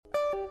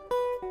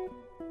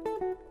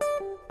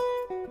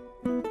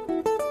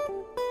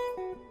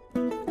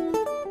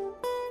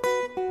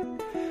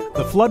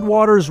The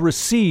floodwaters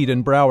recede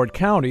in Broward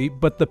County,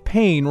 but the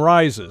pain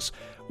rises.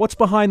 What's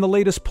behind the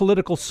latest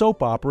political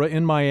soap opera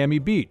in Miami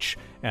Beach?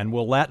 And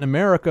will Latin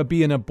America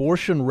be an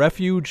abortion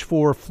refuge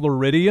for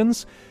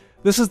Floridians?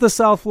 This is the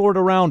South Florida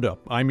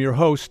Roundup. I'm your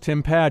host,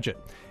 Tim Padgett.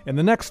 In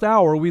the next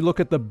hour, we look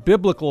at the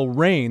biblical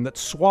rain that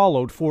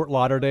swallowed Fort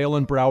Lauderdale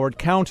and Broward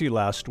County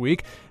last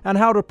week and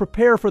how to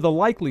prepare for the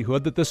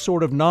likelihood that this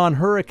sort of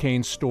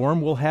non-hurricane storm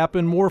will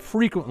happen more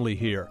frequently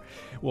here.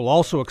 We'll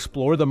also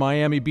explore the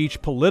Miami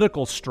Beach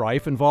political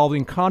strife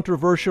involving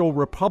controversial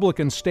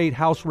Republican State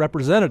House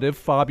Representative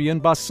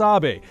Fabián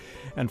Basabe.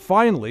 And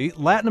finally,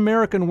 Latin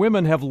American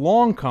women have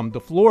long come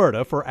to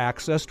Florida for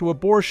access to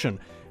abortion.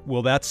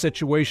 Will that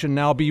situation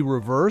now be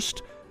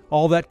reversed?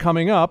 All that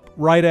coming up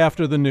right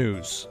after the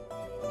news.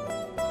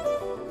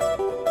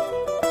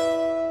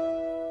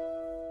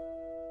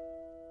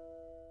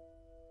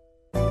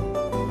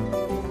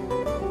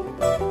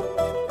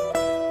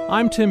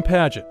 I'm Tim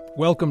Padgett.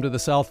 Welcome to the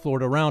South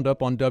Florida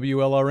Roundup on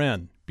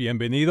WLRN.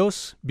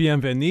 Bienvenidos,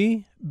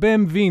 bienveni,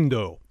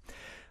 benvindo.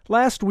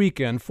 Last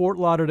weekend, Fort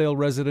Lauderdale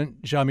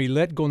resident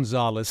Yamilet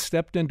Gonzalez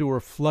stepped into her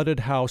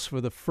flooded house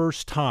for the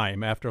first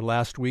time after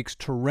last week's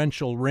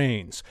torrential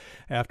rains.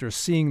 After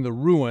seeing the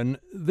ruin,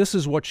 this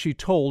is what she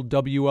told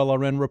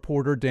WLRN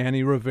reporter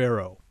Danny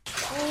Rivero.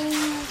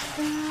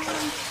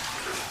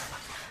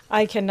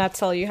 I cannot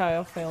tell you how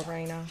I feel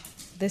right now.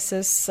 This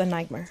is a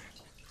nightmare.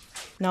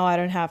 No, I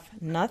don't have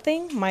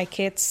nothing. My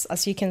kids,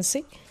 as you can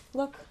see,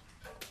 look,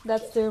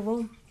 that's their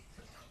room.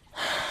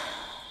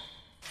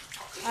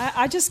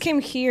 I just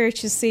came here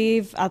to see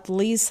if at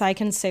least I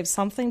can save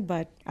something,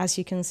 but as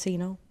you can see,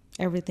 no,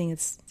 everything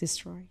is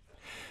destroyed.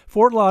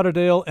 Fort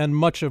Lauderdale and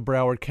much of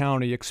Broward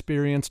County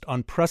experienced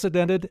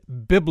unprecedented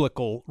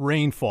biblical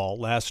rainfall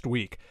last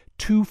week.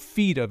 2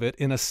 feet of it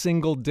in a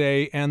single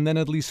day, and then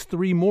at least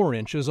 3 more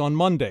inches on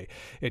Monday.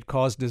 It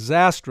caused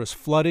disastrous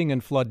flooding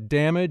and flood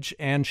damage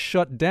and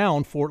shut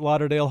down Fort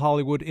Lauderdale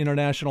Hollywood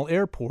International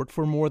Airport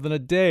for more than a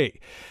day.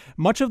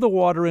 Much of the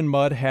water and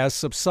mud has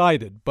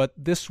subsided, but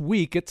this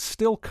week it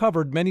still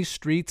covered many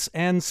streets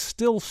and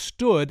still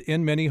stood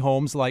in many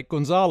homes like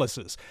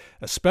Gonzalez's,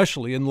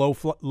 especially in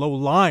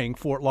low-lying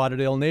Fort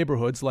Lauderdale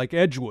neighborhoods like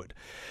Edgewood.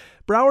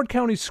 Broward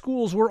County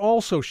schools were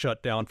also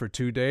shut down for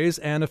 2 days,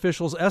 and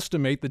officials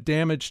estimate the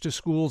damage to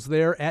schools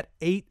there at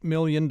 $8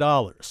 million.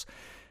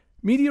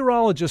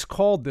 Meteorologists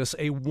called this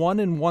a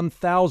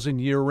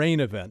 1-in-1,000-year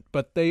rain event,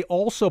 but they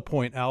also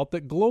point out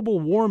that global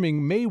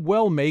warming may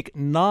well make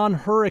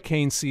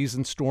non-hurricane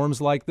season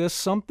storms like this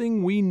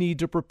something we need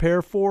to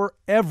prepare for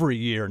every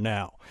year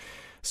now.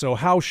 So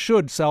how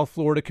should South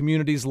Florida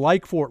communities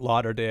like Fort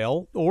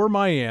Lauderdale, or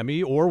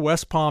Miami, or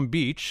West Palm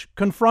Beach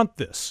confront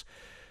this?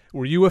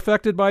 Were you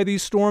affected by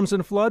these storms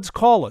and floods?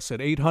 Call us at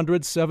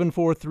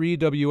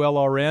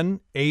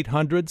 800-743-WLRN,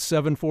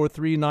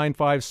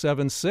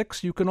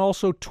 800-743-9576. You can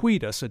also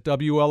tweet us at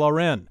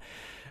WLRN.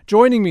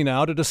 Joining me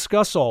now to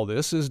discuss all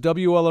this is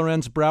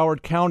WLRN's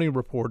Broward County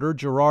reporter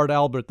Gerard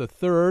Albert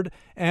III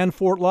and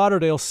Fort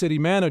Lauderdale City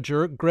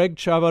Manager Greg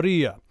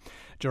Chavarria.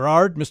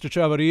 Gerard, Mr.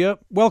 Chavarria,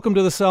 welcome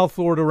to the South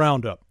Florida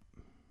Roundup.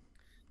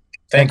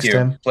 Thank you.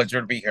 Tim.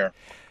 Pleasure to be here.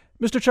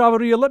 Mr.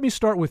 Chavarria, let me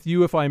start with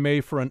you, if I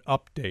may, for an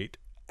update.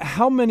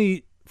 How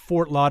many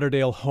Fort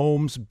Lauderdale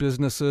homes,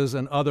 businesses,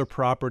 and other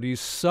properties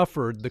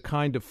suffered the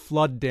kind of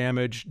flood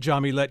damage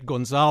Yamilet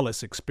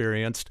Gonzalez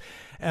experienced?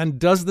 And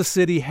does the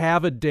city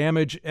have a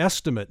damage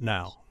estimate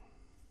now?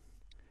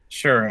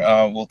 Sure.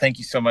 Well, thank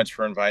you so much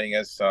for inviting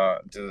us to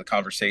the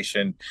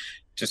conversation.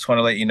 Just want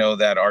to let you know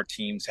that our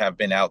teams have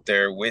been out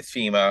there with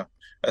FEMA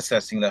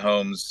assessing the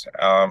homes,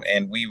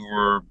 and we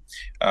were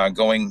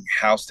going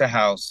house to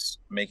house,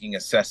 making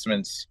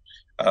assessments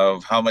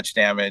of how much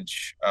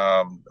damage,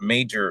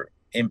 major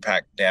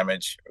impact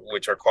damage,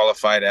 which are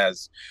qualified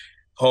as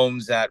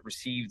homes that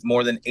received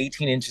more than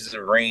 18 inches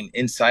of rain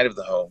inside of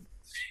the home.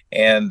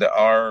 And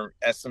our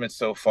estimates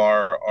so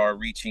far are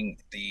reaching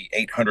the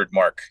 800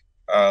 mark.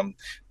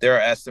 There are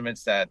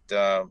estimates that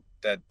are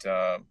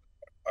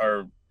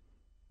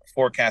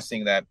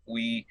forecasting that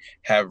we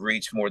have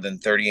reached more than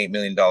 $38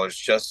 million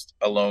just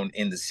alone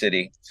in the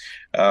city.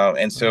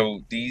 And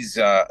so these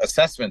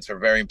assessments are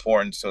very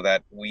important so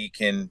that we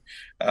can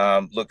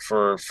look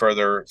for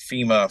further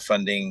FEMA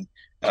funding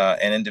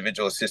and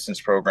individual assistance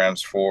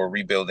programs for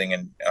rebuilding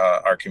in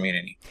our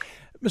community.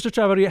 Mr.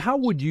 Chavarria, how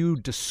would you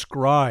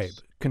describe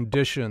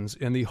conditions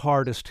in the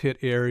hardest hit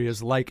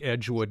areas like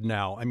Edgewood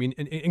now? I mean,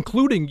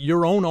 including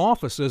your own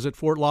offices at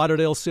Fort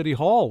Lauderdale City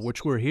Hall,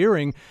 which we're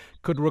hearing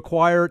could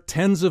require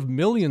tens of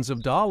millions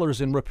of dollars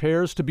in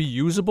repairs to be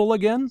usable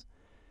again?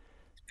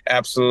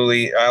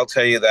 Absolutely. I'll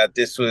tell you that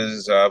this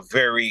was a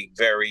very,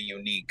 very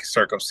unique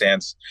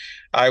circumstance.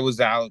 I was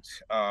out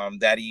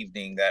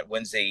that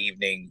Wednesday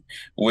evening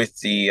with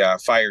the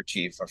Fire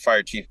Chief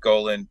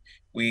Golan.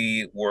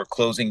 We were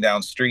closing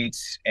down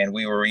streets, and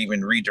we were even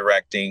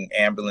redirecting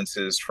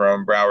ambulances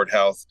from Broward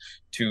Health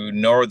to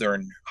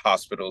northern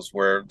hospitals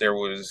where there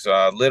was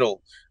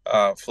little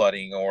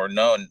flooding or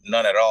none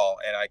at all.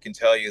 And I can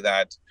tell you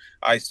that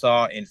I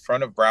saw in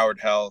front of Broward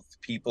Health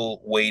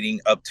people waiting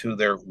up to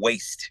their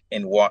waist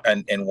in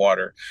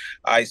water.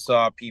 I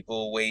saw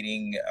people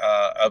waiting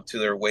up to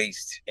their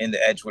waist in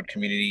the Edgewood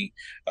community,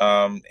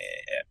 and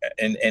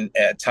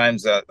at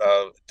times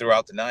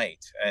throughout the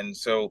night. And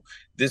so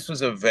this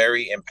was a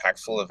very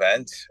impactful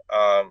event.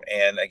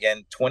 And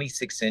again,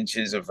 26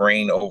 inches of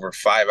rain over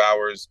 5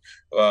 hours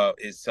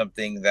is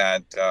something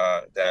that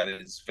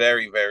is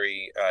very,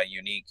 very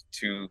unique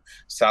to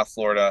South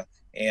Florida.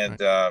 And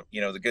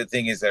the good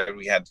thing is that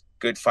we had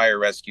good fire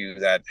rescue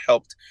that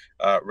helped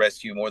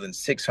rescue more than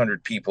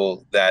 600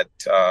 people that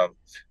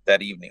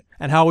evening.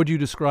 And how would you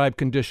describe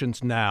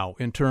conditions now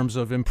in terms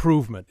of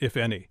improvement, if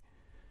any?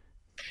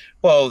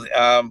 Well,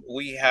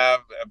 we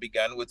have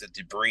begun with the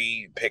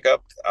debris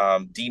pickup,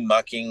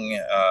 demucking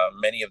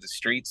many of the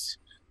streets.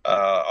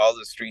 All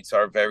the streets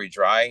are very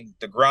dry.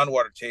 The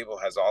groundwater table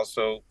has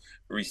also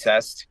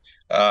recessed.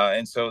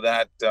 And so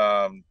that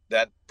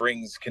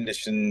brings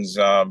conditions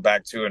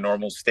back to a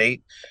normal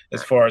state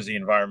as far as the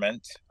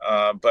environment.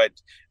 But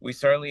we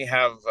certainly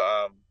have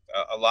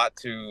a lot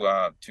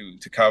to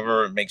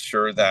cover and make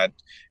sure that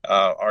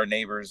our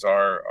neighbors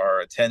are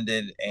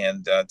attended,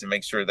 and to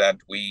make sure that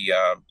we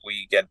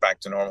get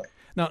back to normal.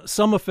 Now,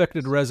 some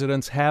affected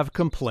residents have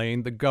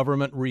complained the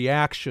government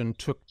reaction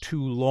took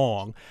too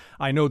long.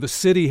 I know the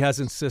city has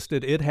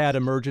insisted it had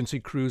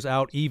emergency crews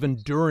out even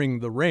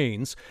during the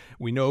rains.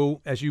 We know,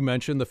 as you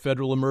mentioned, the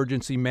Federal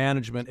Emergency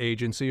Management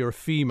Agency, or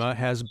FEMA,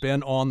 has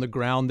been on the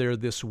ground there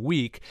this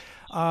week.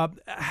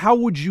 How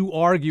would you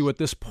argue at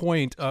this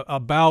point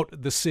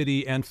about the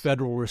city and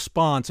federal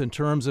response in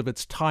terms of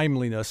its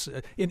timeliness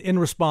in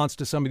response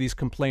to some of these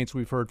complaints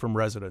we've heard from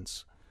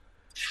residents?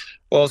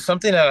 Well,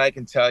 something that I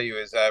can tell you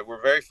is that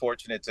we're very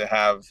fortunate to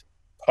have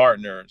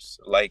partners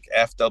like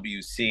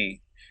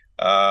FWC.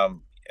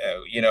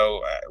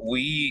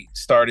 We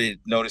started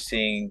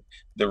noticing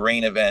the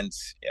rain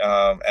events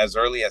as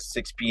early as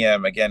 6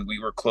 p.m. Again, we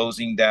were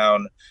closing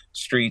down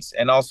streets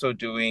and also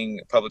doing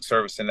public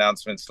service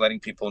announcements, letting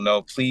people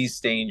know, please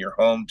stay in your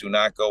home, do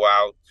not go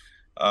out.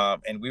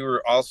 And we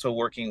were also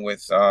working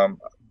with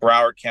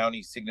Broward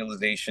County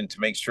signalization to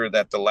make sure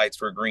that the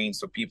lights were green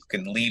so people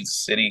can leave the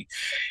city.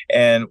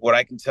 And what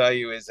I can tell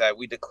you is that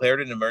we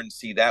declared an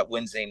emergency that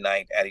Wednesday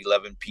night at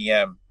 11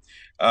 p.m.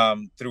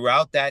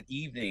 Throughout that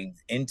evening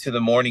into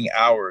the morning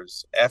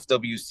hours,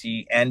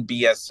 FWC and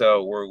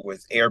BSO were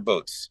with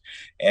airboats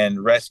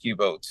and rescue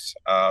boats,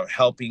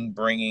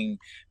 bringing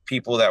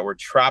people that were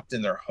trapped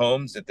in their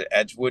homes at the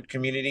Edgewood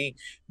community,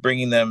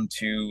 bringing them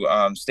to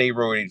State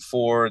Road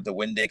 84, the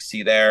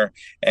Winn-Dixie there.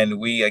 And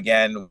we,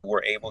 again,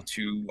 were able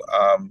to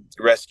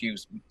rescue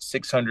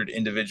 600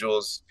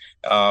 individuals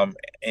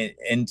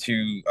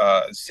into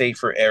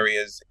safer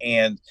areas.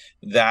 And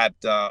that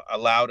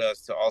allowed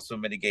us to also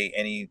mitigate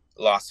any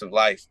loss of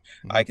life.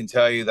 Mm-hmm. I can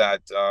tell you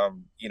that,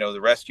 the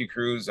rescue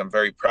crews, I'm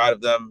very proud of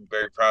them,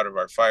 very proud of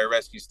our fire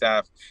rescue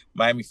staff.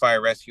 Miami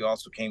Fire Rescue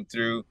also came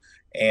through.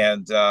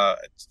 And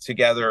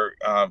together,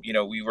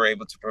 we were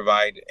able to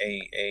provide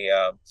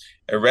a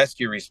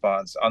rescue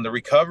response. On the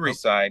recovery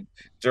side,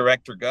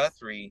 Director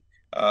Guthrie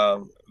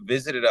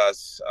visited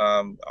us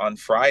on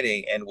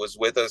Friday and was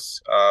with us,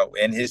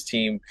 and his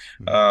team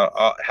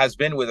has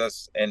been with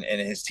us and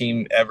his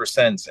team ever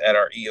since at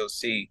our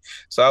EOC.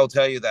 So I will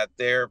tell you that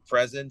their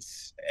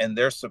presence and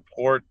their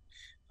support,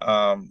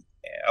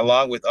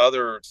 along with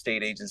other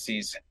state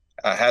agencies,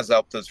 has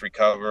helped us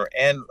recover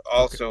and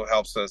also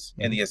helps us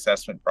in the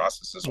assessment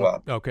process as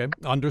well. Okay,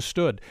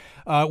 understood.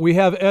 We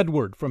have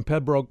Edward from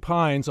Pembroke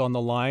Pines on the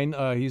line.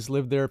 He's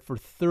lived there for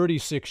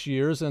 36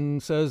 years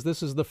and says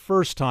this is the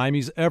first time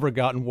he's ever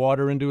gotten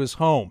water into his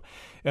home.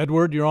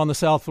 Edward, you're on the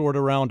South Florida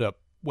Roundup.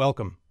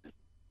 Welcome.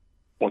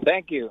 Well,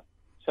 thank you.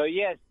 So,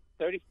 yes,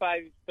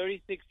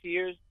 36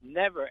 years,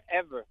 never,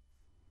 ever.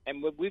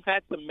 And we've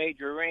had some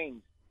major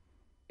rains.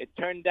 It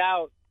turned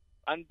out,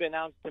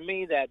 unbeknownst to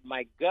me, that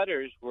my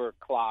gutters were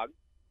clogged,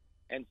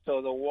 and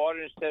so the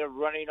water, instead of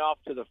running off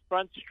to the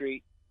front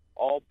street,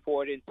 all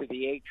poured into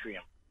the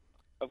atrium.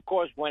 Of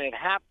course, when it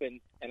happened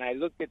and I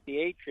looked at the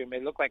atrium,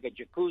 it looked like a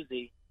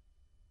jacuzzi,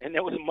 and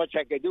there wasn't much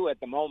I could do at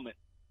the moment.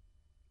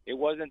 It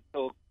wasn't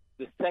until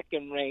the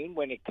second rain,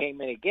 when it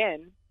came in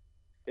again,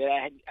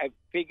 that I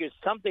figured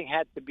something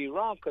had to be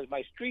wrong because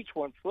my streets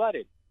weren't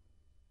flooded,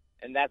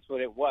 and that's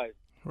what it was.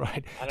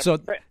 Right. So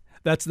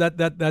that's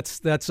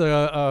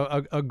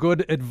a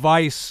good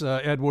advice,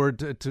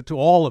 Edward, to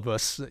all of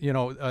us.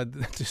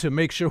 To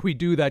make sure we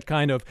do that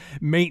kind of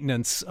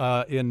maintenance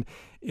in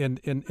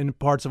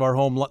parts of our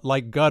home,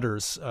 like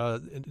gutters,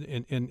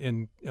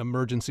 in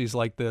emergencies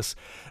like this.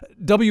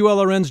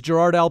 WLRN's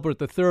Gerard Albert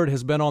III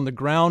has been on the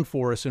ground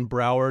for us in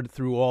Broward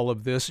through all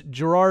of this.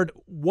 Gerard,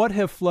 what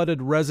have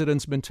flooded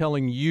residents been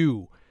telling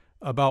you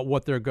about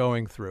what they're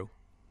going through?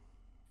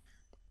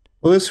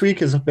 Well, this week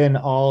has been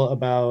all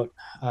about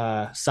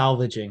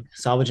salvaging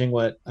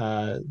what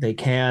they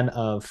can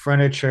of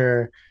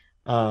furniture,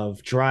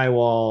 of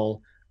drywall,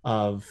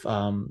 of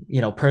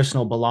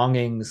personal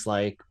belongings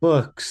like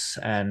books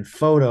and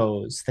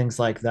photos, things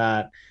like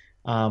that.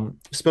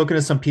 Spoken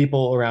to some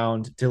people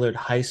around Dillard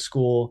High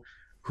School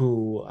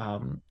who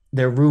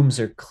their rooms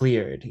are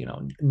cleared.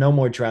 No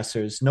more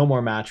dressers, no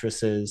more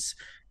mattresses,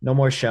 no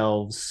more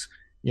shelves.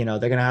 They're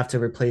going to have to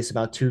replace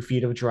about 2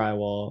 feet of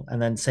drywall.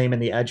 And then same in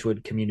the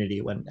Edgewood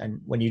community.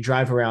 When you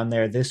drive around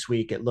there this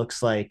week, it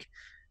looks like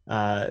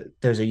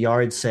there's a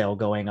yard sale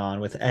going on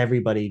with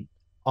everybody.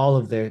 All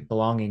of their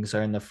belongings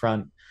are in the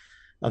front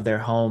of their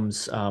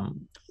homes,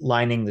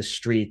 lining the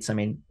streets. I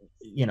mean,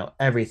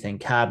 everything: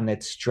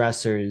 cabinets,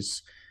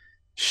 dressers,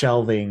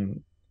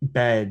 shelving,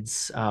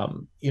 beds. I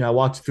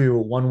walked through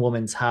one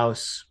woman's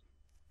house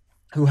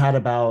who had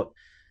about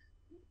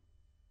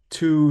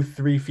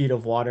 2-3 feet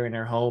of water in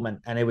her home,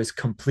 and it was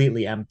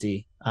completely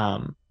empty.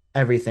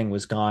 Everything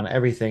was gone,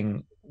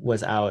 everything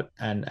was out,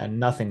 and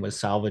nothing was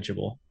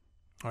salvageable.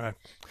 All right.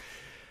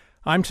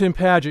 I'm Tim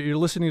Padgett. You're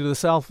listening to the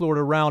South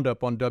Florida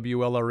Roundup on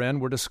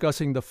WLRN. We're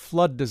discussing the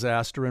flood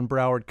disaster in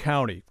Broward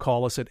County.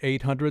 Call us at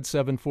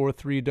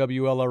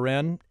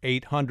 800-743-WLRN,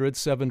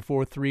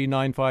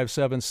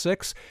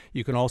 800-743-9576.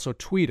 You can also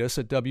tweet us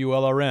at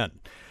WLRN.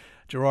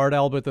 Gerard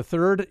Albert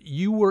III,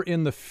 you were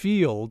in the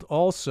field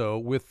also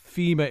with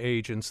FEMA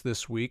agents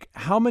this week.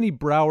 How many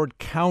Broward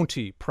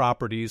County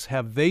properties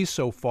have they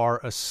so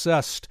far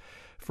assessed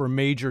for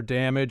major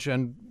damage,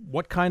 and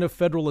what kind of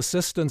federal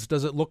assistance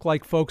does it look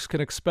like folks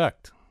can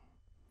expect?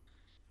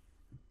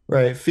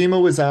 Right.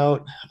 FEMA was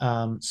out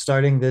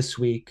starting this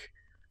week,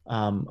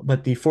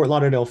 but the Fort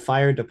Lauderdale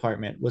Fire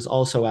Department was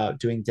also out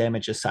doing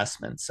damage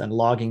assessments and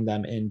logging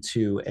them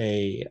into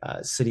a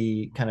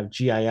city kind of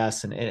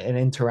GIS and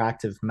an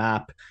interactive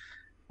map.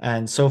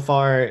 And so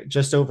far,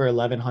 just over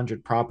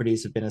 1,100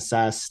 properties have been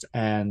assessed,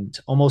 and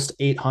almost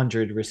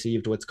 800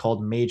 received what's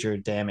called major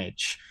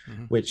damage,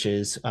 which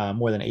is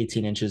more than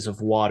 18 inches of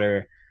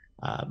water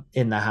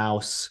in the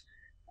house,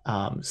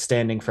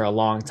 standing for a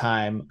long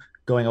time,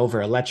 going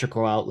over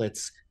electrical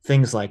outlets,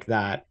 things like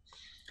that.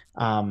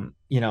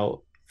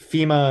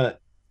 FEMA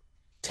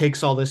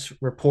takes all this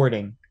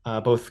reporting,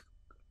 both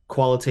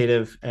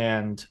qualitative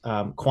and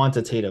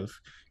quantitative,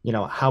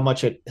 how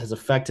much it has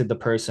affected the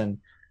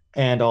person,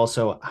 and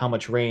also how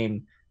much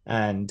rain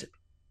and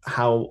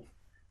how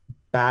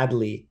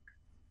badly,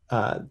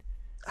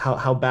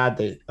 how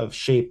bad of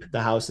shape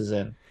the house is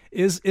in.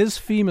 Is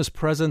FEMA's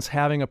presence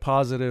having a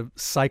positive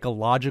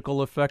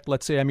psychological effect?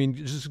 Let's say, I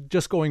mean,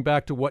 just going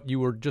back to what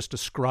you were just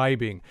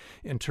describing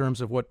in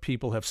terms of what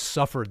people have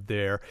suffered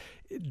there,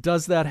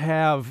 does that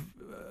have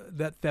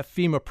that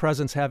FEMA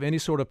presence have any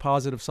sort of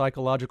positive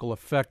psychological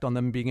effect on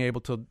them being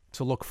able to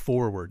look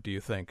forward, do you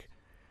think?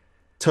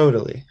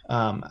 Totally.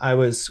 When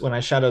I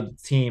shadowed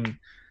the team,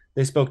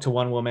 they spoke to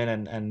one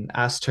woman and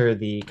asked her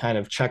the kind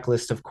of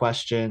checklist of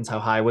questions. How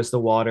high was the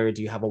water?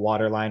 Do you have a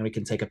water line we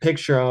can take a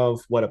picture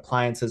of? What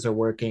appliances are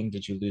working?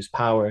 Did you lose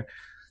power?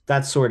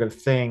 That sort of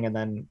thing. And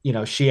then,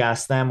 she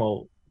asked them,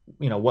 well,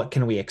 what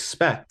can we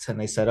expect? And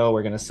they said, oh,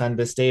 we're going to send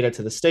this data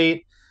to the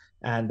state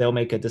and they'll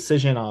make a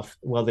decision off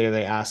whether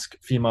they ask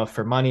FEMA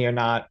for money or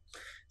not.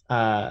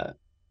 And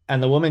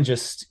the woman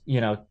just,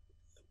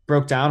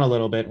 broke down a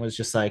little bit and was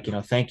just like,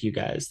 thank you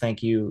guys.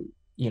 Thank you,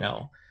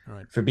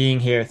 right, for being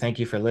here. Thank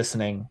you for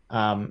listening.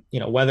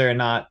 Whether or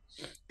not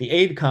the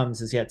aid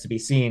comes is yet to be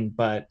seen,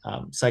 but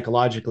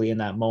psychologically in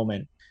that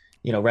moment,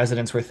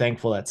 residents were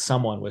thankful that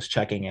someone was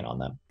checking in on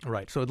them.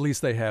 Right. So at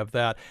least they have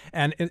that.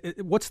 And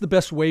what's the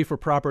best way for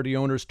property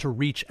owners to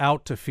reach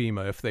out to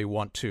FEMA if they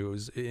want to?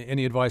 Is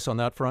any advice on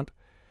that front?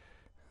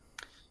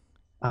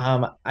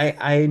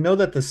 I know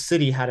that the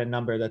city had a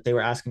number that they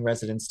were asking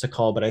residents to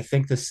call, but I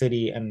think the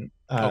city, and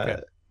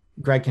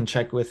Greg can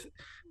check with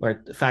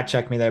or fact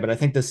check me there, but I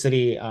think the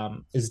city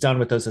is done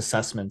with those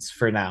assessments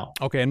for now.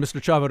 Okay. And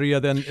Mr.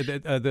 Chavarria, then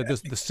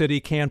the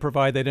city can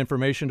provide that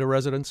information to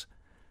residents?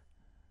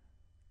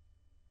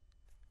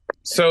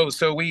 So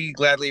we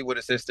gladly would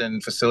assist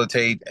and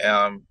facilitate,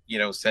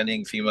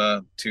 sending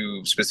FEMA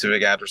to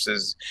specific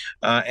addresses.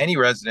 Any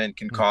resident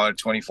can call our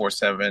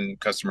 24/7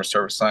 customer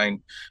service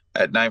line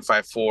at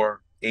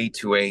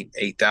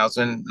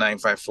 954-828-8000,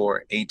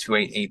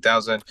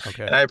 954-828-8000.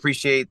 Okay. And I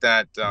appreciate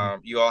that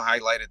you all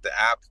highlighted the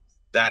app.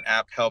 That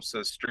app helps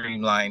us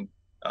streamline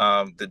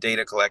the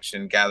data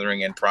collection,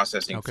 gathering, and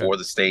processing for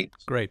the state.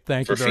 Great.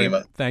 Thank you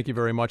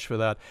very much for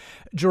that.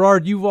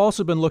 Gerard, you've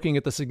also been looking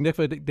at the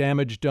significant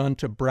damage done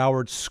to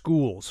Broward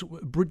schools.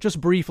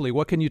 Just briefly,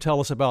 what can you tell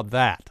us about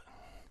that?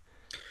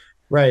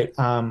 Right.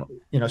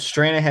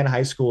 Stranahan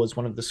High School is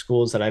one of the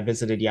schools that I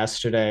visited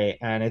yesterday,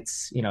 and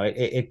it's,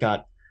 it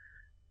got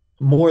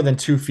more than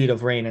 2 feet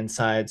of rain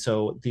inside.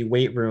 So the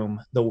weight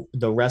room,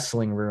 the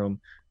wrestling room,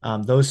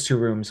 those two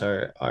rooms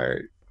are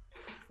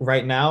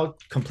right now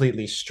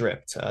completely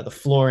stripped. The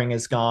flooring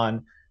is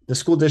gone. The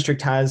school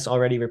district has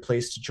already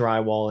replaced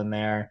drywall in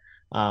there,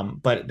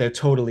 but they're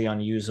totally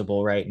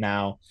unusable right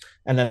now.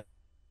 And then,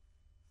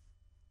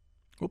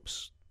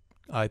 oops,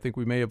 I think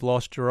we may have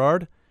lost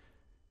Gerard.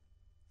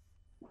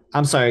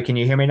 I'm sorry. Can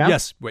you hear me now?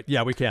 Yes.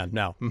 Yeah, we can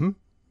now. Mm-hmm.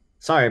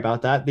 Sorry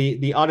about that.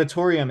 The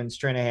auditorium in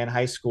Stranahan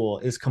High School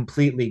is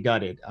completely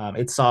gutted.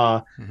 It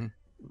saw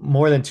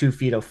more than 2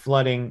 feet of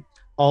flooding.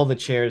 All the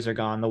chairs are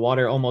gone. The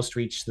water almost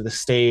reached the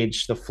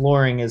stage. The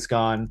flooring is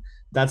gone.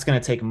 That's going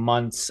to take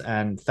months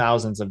and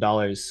thousands of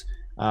dollars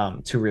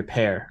to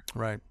repair.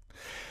 Right.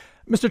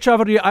 Mr.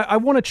 Chavarria, I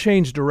want to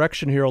change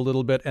direction here a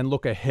little bit and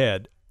look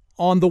ahead.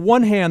 On the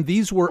one hand,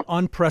 these were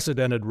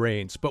unprecedented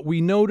rains, but we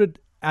noted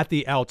at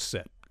the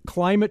outset,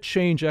 climate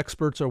change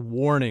experts are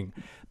warning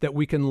that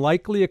we can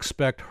likely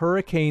expect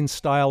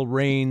hurricane-style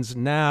rains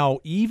now,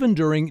 even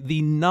during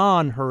the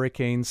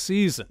non-hurricane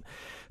season.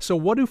 So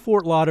what do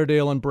Fort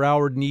Lauderdale and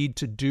Broward need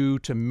to do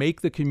to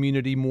make the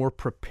community more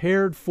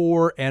prepared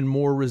for and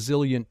more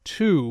resilient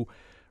to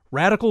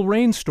radical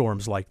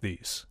rainstorms like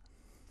these?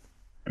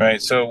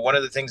 Right. So one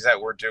of the things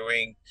that we're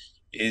doing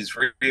is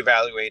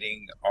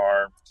reevaluating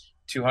our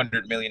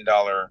 $200 million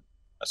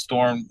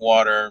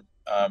stormwater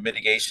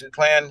mitigation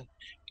plan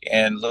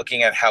and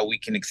looking at how we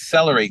can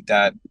accelerate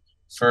that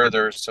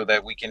further so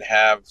that we can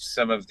have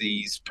some of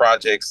these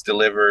projects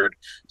delivered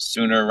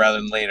sooner rather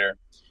than later.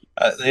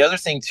 The other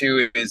thing,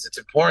 too, is it's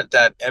important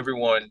that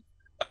everyone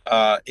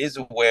is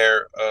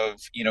aware of,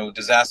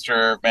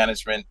 disaster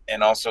management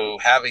and also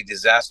have a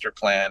disaster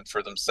plan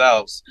for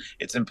themselves.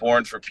 It's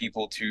important for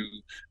people to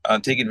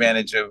take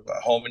advantage of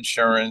home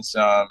insurance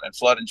and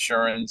flood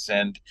insurance.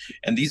 And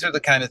these are the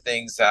kind of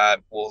things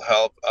that will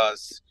help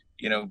us,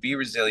 be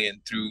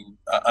resilient through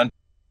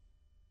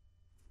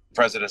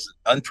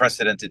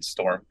unprecedented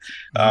storm.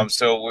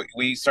 So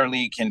we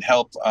certainly can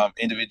help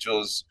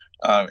individuals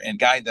and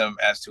guide them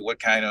as to what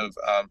kind of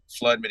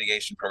flood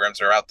mitigation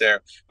programs are out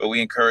there. But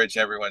we encourage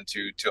everyone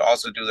to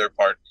also do their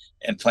part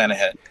and plan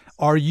ahead.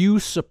 Are you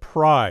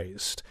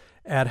surprised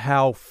at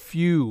how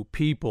few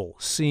people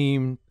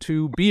seem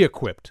to be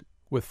equipped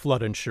with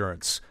flood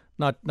insurance?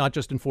 Not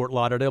just in Fort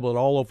Lauderdale, but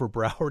all over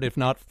Broward, if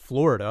not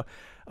Florida,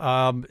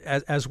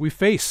 as we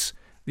face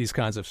these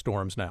kinds of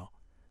storms now?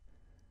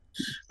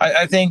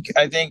 I think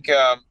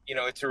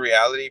it's a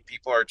reality.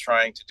 People are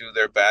trying to do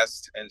their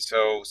best, and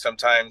so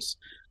sometimes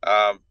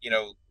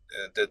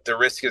the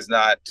risk is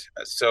not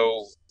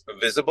so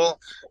visible.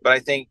 But I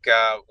think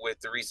with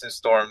the recent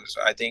storms,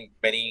 I think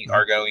many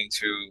are going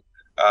to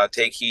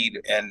take heed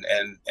and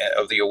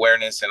of the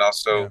awareness, and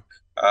also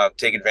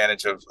take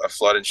advantage of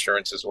flood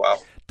insurance as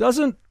well.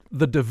 Doesn't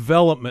the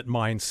development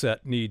mindset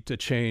need to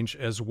change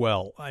as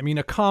well? I mean,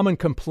 a common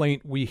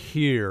complaint we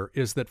hear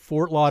is that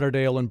Fort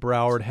Lauderdale and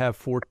Broward have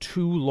for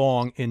too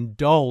long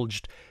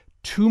indulged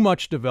too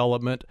much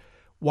development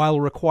while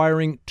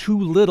requiring too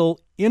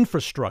little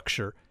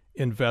infrastructure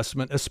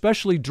investment,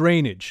 especially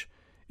drainage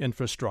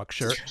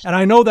infrastructure. And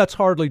I know that's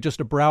hardly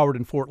just a Broward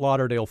and Fort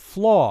Lauderdale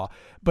flaw,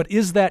 but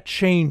is that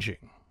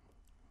changing?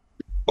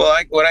 Well,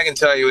 what I can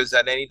tell you is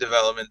that any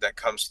development that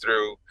comes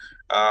through,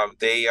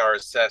 they are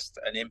assessed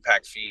an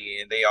impact fee,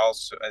 and they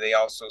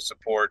also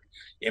support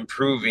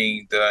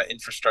improving the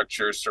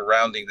infrastructure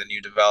surrounding the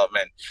new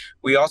development.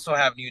 We also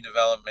have new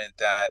development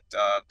that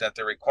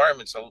the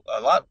requirements are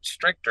a lot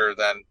stricter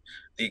than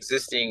the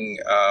existing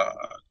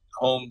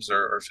homes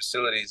or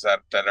facilities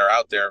that are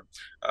out there,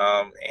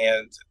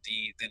 and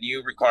the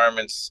new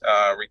requirements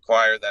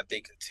require that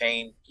they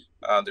contain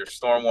their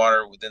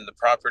stormwater within the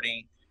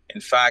property. In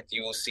fact,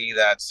 you will see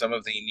that some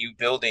of the new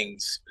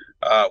buildings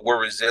were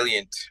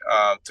resilient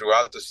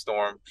throughout the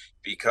storm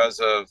because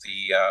of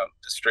the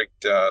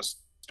strict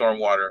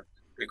stormwater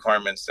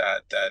requirements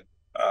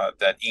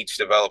that each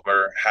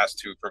developer has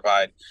to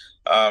provide.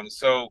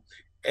 So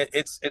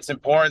it's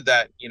important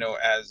that,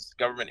 as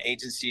government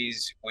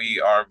agencies,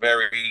 we are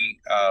very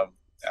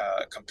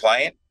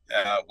compliant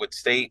with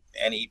state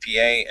and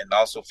EPA and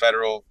also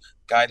federal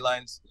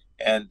guidelines,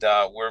 and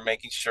we're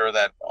making sure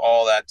that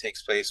all that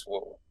takes place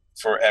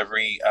for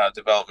every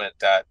development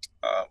that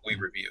we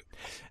review.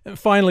 And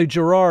finally,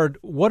 Gerard,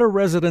 what are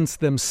residents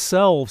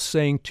themselves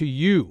saying to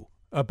you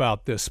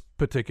about this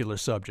particular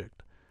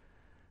subject?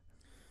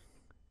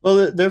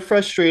 Well, they're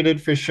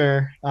frustrated for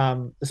sure,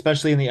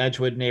 especially in the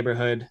Edgewood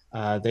neighborhood.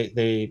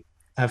 They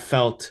have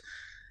felt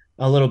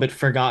a little bit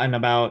forgotten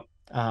about,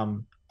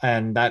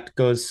 and that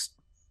goes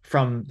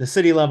from the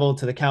city level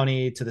to the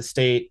county to the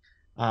state.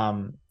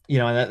 And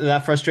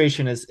that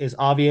frustration is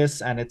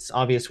obvious, and it's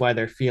obvious why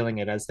they're feeling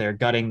it as they're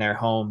gutting their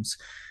homes.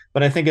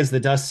 But I think as the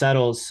dust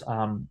settles,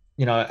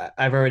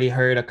 I've already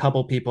heard a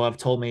couple people have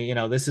told me,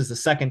 this is the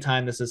second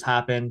time this has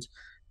happened,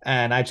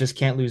 and I just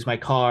can't lose my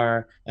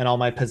car and all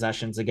my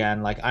possessions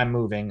again. Like, I'm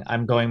moving,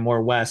 I'm going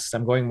more west,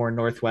 I'm going more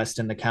northwest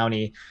in the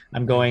county.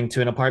 I'm going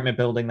to an apartment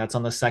building that's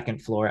on the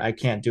second floor. I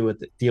can't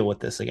deal with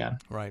this again.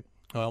 Right.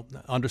 Well,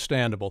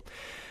 understandable.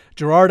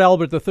 Gerard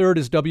Albert III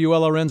is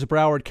WLRN's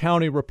Broward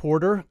County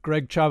reporter.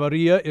 Greg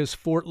Chavarria is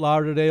Fort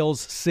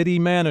Lauderdale's city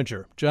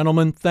manager.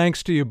 Gentlemen,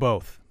 thanks to you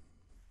both.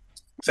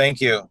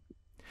 Thank you.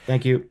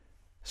 Thank you.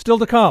 Still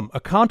to come, a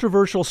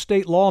controversial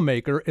state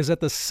lawmaker is at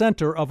the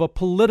center of a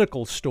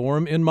political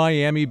storm in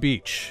Miami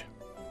Beach.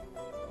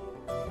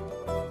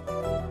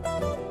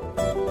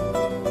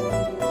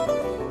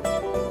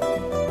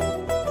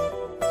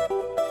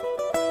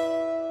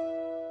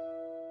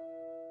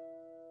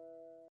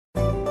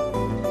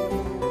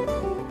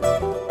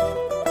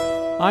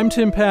 I'm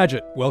Tim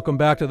Padgett. Welcome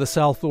back to the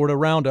South Florida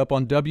Roundup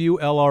on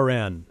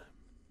WLRN.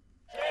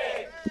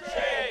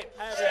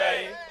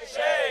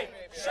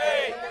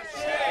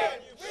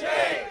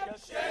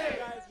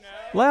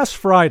 Last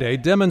Friday,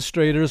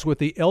 demonstrators with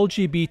the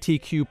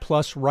LGBTQ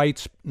plus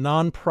rights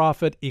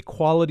nonprofit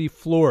Equality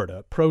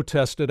Florida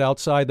protested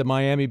outside the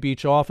Miami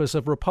Beach office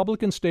of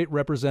Republican State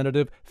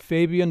Representative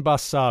Fabián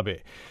Basabe.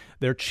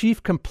 Their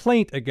chief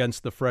complaint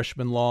against the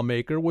freshman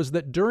lawmaker was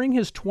that during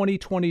his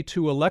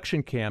 2022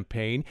 election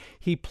campaign,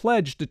 he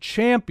pledged to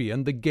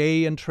champion the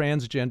gay and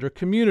transgender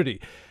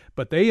community.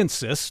 But they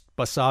insist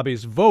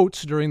Basabe's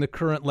votes during the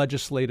current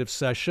legislative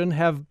session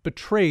have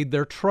betrayed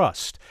their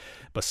trust.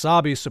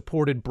 Basabe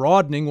supported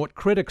broadening what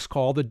critics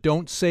call the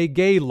Don't Say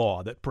Gay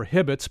law that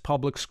prohibits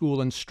public school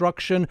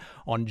instruction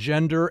on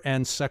gender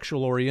and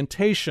sexual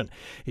orientation.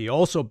 He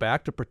also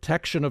backed a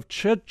protection of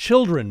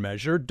children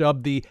measure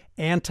dubbed the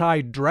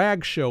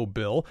Anti-Drag Show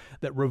Bill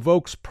that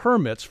revokes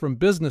permits from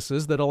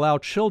businesses that allow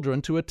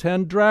children to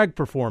attend drag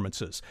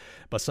performances.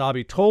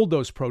 Basabe told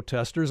those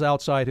protesters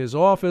outside his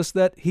office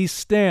that he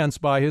stands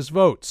by his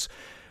votes.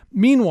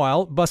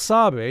 Meanwhile,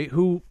 Basabe,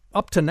 who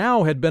up to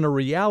now had been a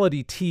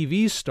reality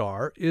TV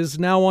star, is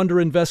now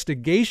under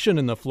investigation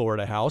in the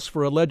Florida House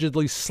for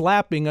allegedly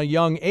slapping a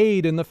young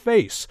aide in the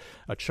face,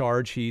 a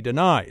charge he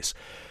denies.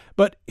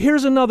 But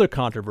here's another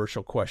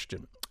controversial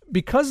question.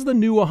 Because the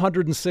new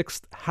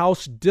 106th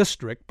House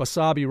district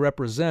Basabe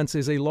represents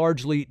is a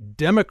largely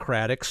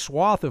Democratic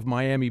swath of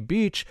Miami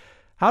Beach,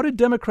 how did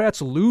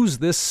Democrats lose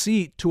this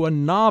seat to a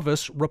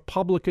novice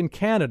Republican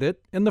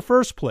candidate in the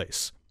first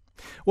place?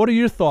 What are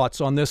your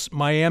thoughts on this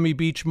Miami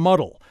Beach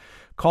muddle?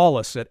 Call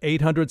us at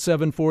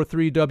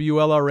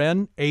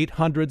 800-743-WLRN,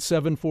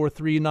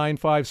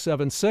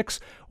 800-743-9576,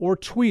 or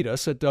tweet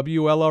us at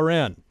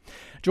WLRN.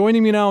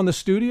 Joining me now in the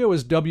studio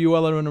is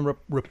WLRN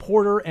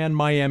reporter and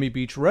Miami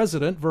Beach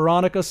resident,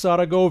 Veronica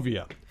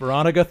Saragovia.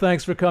 Veronica,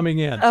 thanks for coming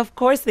in. Of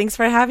course, thanks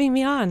for having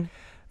me on.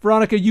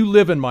 Veronica, you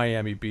live in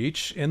Miami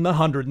Beach in the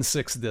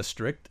 106th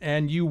district,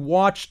 and you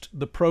watched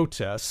the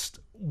protest.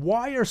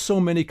 Why are so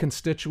many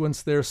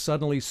constituents there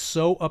suddenly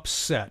so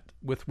upset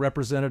with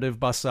Representative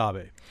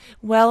Basabe?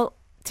 Well,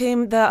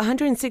 Tim, the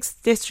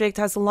 106th district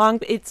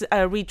it's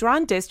a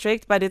redrawn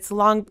district, but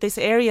this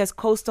area is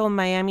coastal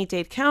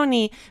Miami-Dade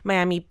County,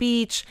 Miami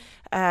Beach,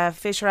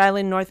 Fisher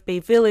Island, North Bay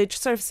Village,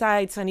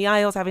 Surfside, Sunny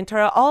Isles,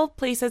 Aventura, all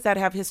places that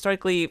have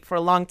historically for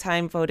a long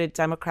time voted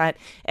Democrat.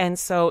 And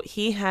so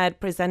he had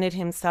presented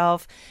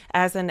himself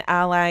as an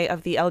ally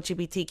of the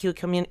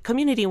LGBTQ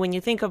community. When you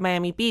think of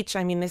Miami Beach,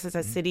 I mean, this is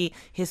a city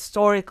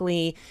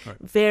historically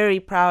very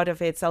proud of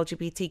its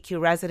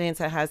LGBTQ residents.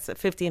 It has the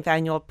 15th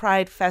annual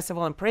Pride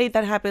Festival and Parade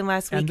that happened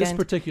last weekend. And this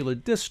particular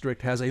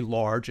district has a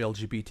large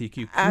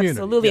LGBTQ community.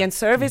 Absolutely. Yeah. And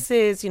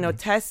services,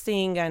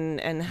 testing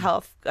and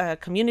health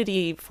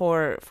community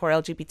for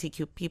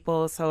LGBTQ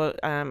people. So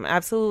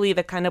absolutely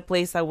the kind of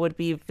place I would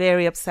be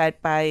very upset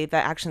by the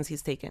actions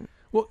he's taken.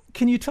 Well,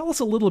 can you tell us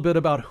a little bit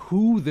about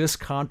who this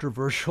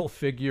controversial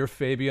figure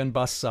Fabián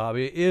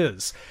Basabe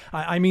is?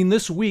 I mean,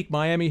 this week,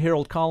 Miami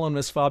Herald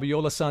columnist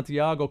Fabiola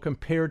Santiago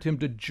compared him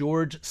to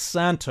George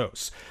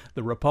Santos,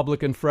 the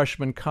Republican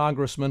freshman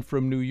congressman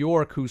from New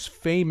York who's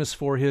famous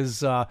for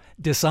his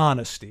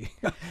dishonesty.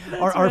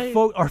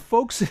 Are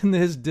folks in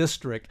his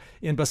district,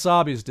 in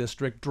Basabe's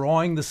district,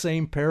 drawing the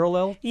same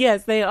parallel?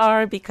 Yes, they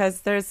are,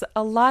 because there's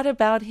a lot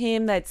about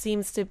him that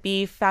seems to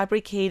be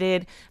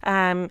fabricated.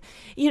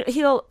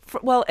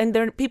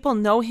 People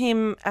know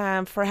him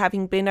for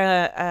having been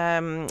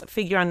a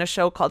figure on a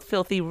show called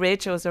Filthy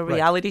Rich. It was a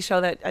reality show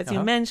that, as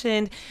you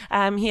mentioned,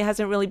 he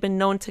hasn't really been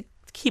known to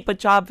keep a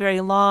job very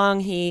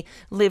long. He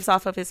lives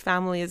off of his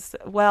family's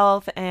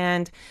wealth,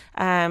 and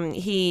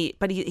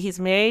he's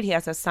married. He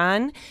has a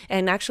son,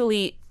 and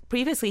actually,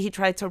 previously, he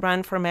tried to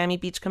run for Miami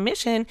Beach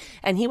Commission,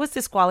 and he was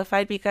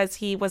disqualified because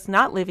he was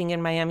not living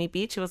in Miami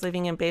Beach. He was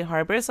living in Bay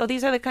Harbor. So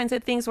these are the kinds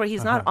of things where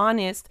he's not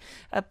honest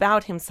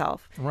about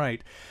himself.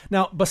 Right.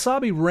 Now,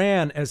 Basabe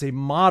ran as a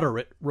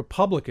moderate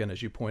Republican,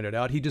 as you pointed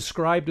out. He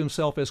described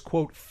himself as,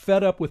 quote,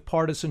 fed up with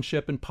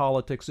partisanship in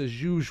politics as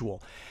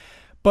usual.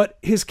 But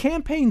his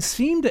campaign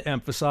seemed to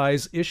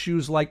emphasize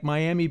issues like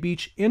Miami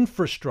Beach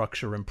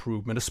infrastructure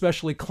improvement,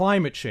 especially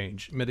climate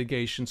change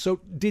mitigation.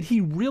 So did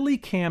he really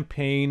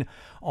campaign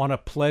on a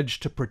pledge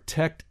to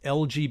protect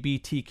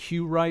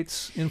LGBTQ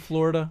rights in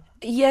Florida?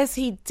 Yes,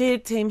 he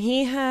did, Tim.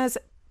 He has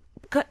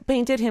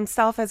painted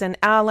himself as an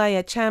ally,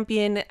 a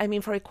champion. I mean,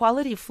 for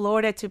Equality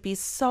Florida to be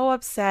so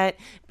upset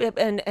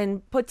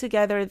and put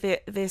together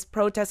this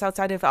protest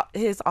outside of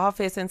his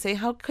office and say,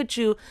 how could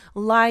you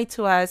lie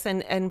to us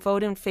and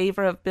vote in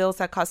favor of bills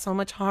that cause so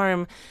much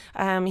harm?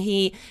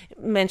 He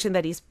mentioned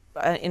that he's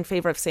in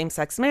favor of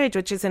same-sex marriage,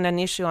 which isn't an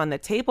issue on the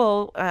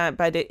table,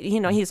 but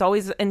he's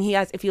always, and he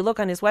has, if you look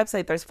on his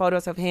website, there's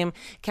photos of him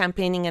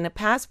campaigning in a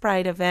past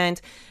Pride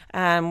event,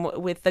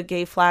 with the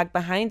gay flag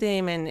behind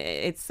him, and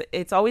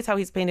it's always how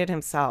he's painted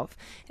himself.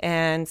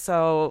 And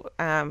so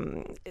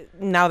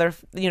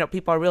now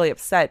people are really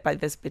upset by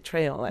this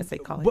betrayal, as they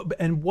call it.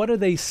 And what are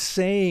they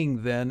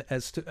saying then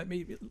as to, I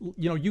mean,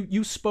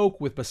 you spoke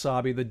with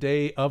Basabe the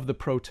day of the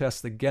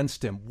protests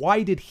against him.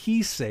 Why did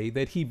he say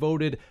that he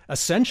voted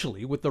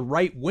essentially with the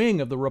right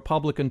wing of the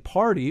Republican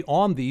Party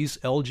on these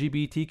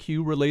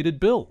LGBTQ-related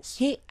bills?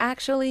 He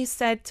actually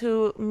said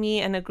to me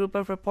and a group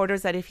of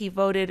reporters that if he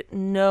voted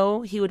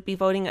no, he would be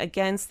voting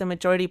against the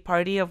majority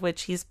party of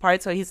which he's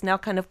part. So he's now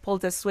kind of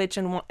pulled a switch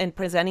and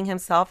presenting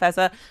himself as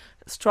a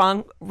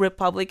strong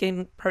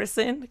Republican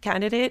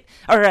candidate,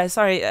 or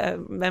a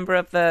member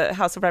of the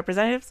House of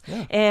Representatives.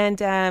 Yeah.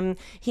 And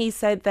he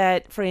said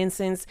that, for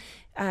instance,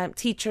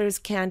 teachers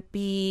can't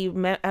be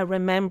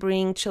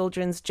remembering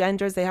children's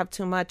genders. They have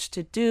too much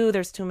to do.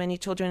 There's too many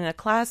children in a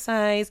class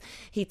size.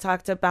 He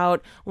talked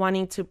about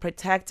wanting to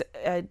protect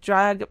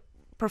drag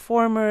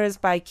performers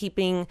by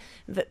keeping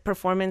the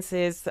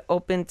performances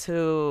open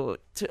to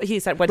he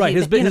said what right.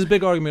 His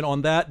big argument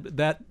on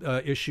that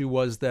issue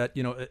was that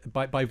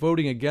by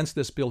voting against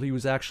this bill, he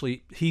was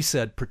actually, he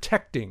said,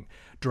 protecting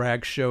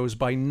drag shows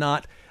by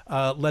not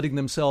letting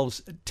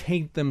themselves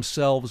taint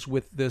themselves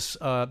with this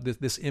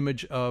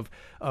image of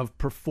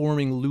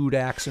performing lewd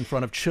acts in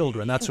front of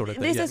children, that sort of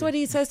thing. This is what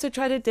he says to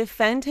try to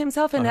defend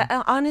himself, and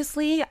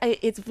honestly,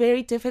 it's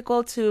very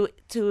difficult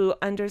to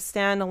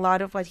understand a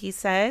lot of what he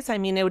says. I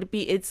mean,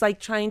 it's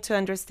like trying to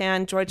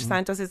understand George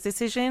Santos's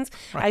decisions.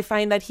 Right. I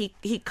find that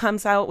he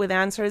comes out with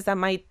answers that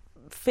might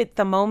fit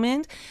the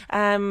moment,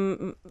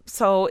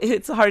 so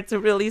it's hard to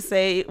really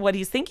say what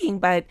he's thinking.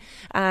 But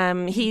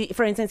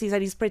for instance, he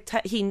said he's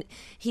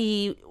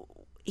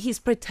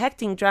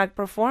protecting drag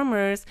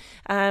performers,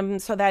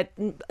 so that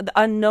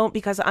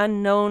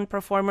unknown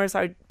performers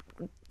are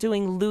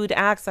doing lewd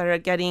acts that are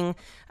getting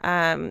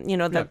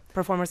the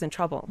performers in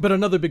trouble. But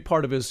another big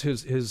part of his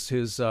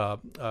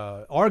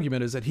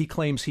argument is that he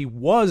claims he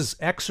was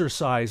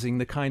exercising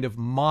the kind of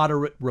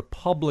moderate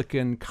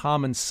Republican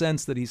common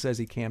sense that he says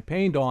he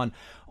campaigned on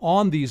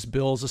these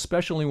bills,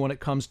 especially when it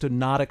comes to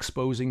not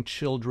exposing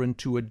children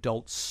to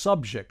adult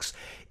subjects.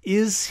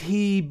 Is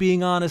he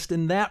being honest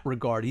in that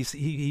regard?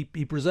 He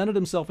presented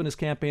himself in his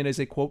campaign as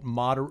a, quote,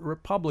 moderate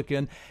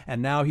Republican,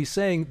 and now he's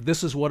saying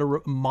this is what a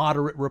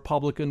moderate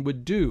Republican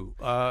would do.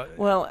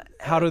 Well,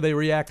 how are they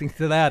reacting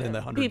to that in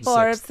the 106th? People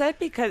are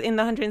upset in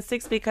the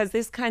 106th because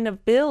this kind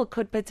of bill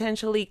could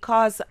potentially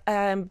cause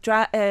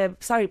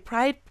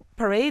pride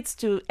parades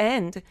to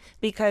end,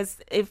 because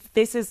if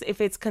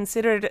it's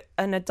considered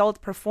an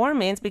adult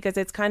performance, because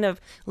it's kind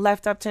of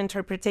left up to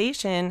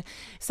interpretation,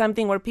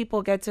 something where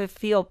people get to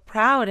feel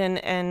proud,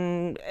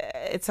 and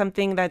it's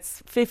something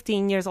that's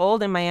 15 years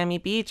old in Miami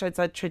Beach. It's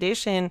a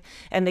tradition,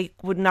 and they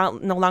would no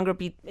longer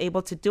be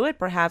able to do it,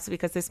 perhaps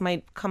because this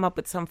might come up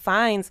with some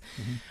fines,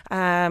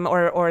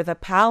 or the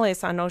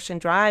Palace on Ocean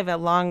Drive, a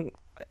long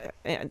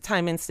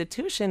time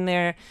institution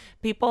there.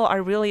 People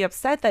are really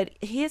upset that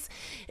he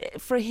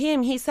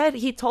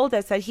told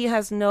us that he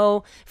has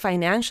no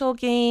financial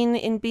gain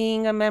in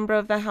being a member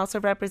of the House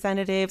of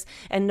Representatives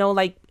and no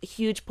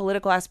huge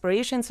political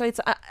aspirations. So it's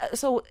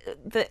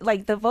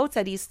the votes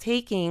that he's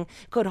taking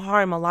could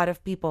harm a lot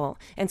of people,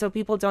 and so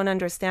people don't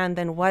understand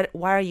then why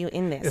are you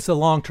in this? It's the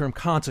long-term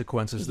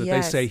consequences that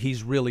they say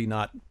he's really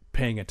not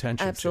paying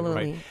attention to,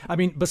 right? I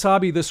mean,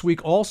 Basabe this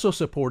week also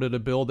supported a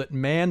bill that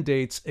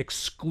mandates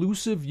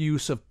exclusive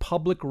use of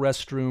public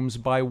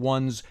restrooms by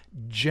one's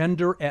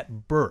gender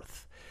at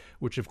birth,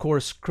 which, of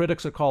course,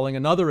 critics are calling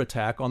another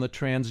attack on the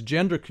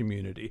transgender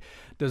community.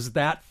 Does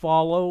that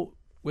follow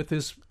with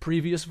his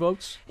previous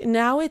votes?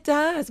 Now it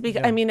does.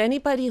 Because, I mean,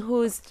 anybody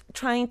who's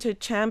trying to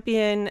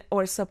champion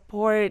or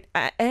support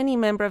any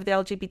member of the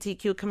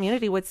LGBTQ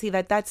community would see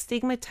that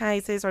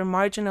stigmatizes or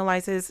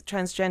marginalizes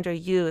transgender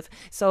youth.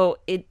 So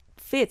it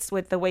fits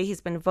with the way he's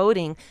been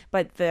voting,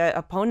 but the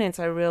opponents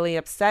are really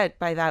upset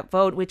by that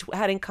vote, which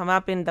hadn't come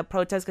up in the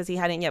protest because he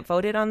hadn't yet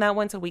voted on that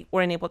one, so we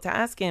weren't able to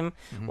ask him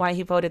why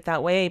he voted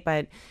that way,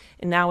 but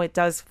now it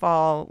does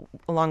fall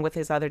along with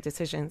his other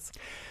decisions.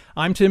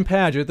 I'm Tim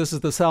Padgett. This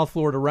is the South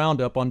Florida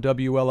Roundup on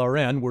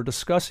WLRN. We're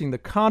discussing the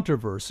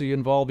controversy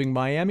involving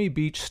Miami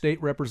Beach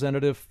State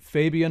Representative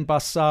Fabián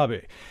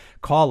Basabe.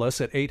 Call us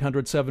at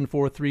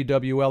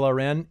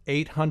 800-743-WLRN,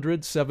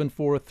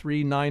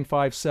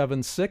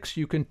 800-743-9576.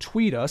 You can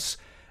tweet us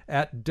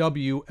at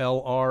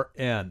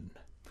WLRN.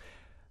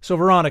 So,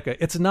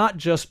 Veronica, it's not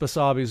just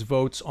Basabe's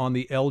votes on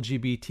the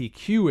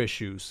LGBTQ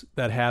issues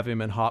that have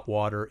him in hot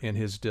water in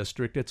his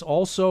district. It's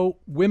also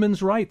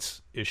women's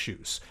rights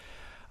issues,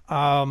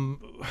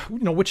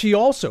 which he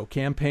also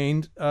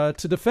campaigned to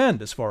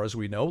defend, as far as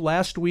we know.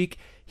 Last week,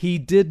 he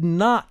did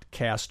not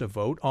cast a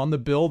vote on the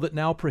bill that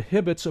now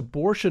prohibits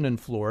abortion in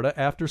Florida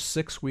after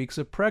 6 weeks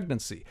of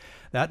pregnancy.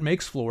 That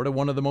makes Florida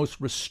one of the most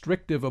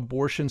restrictive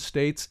abortion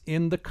states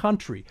in the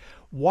country.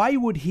 Why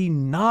would he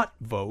not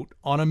vote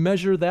on a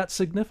measure that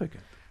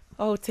significant?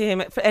 Oh,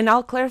 Tim, and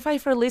I'll clarify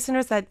for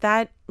listeners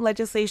that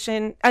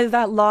legislation,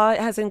 that law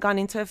hasn't gone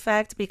into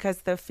effect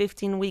because the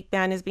 15-week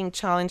ban is being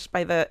challenged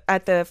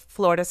at the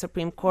Florida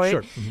Supreme Court.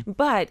 Sure. Mm-hmm.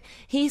 But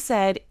he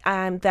said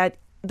that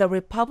the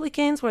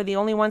Republicans were the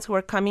only ones who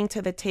were coming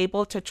to the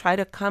table to try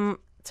to come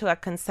to a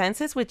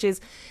consensus, which is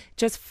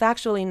just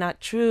factually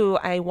not true.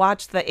 I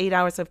watched the 8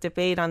 hours of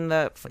debate in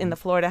the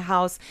Florida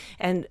House,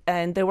 and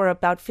there were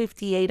about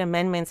 58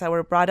 amendments that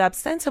were brought up,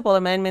 sensible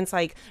amendments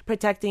like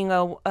protecting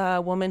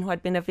a woman who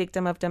had been a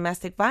victim of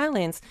domestic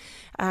violence,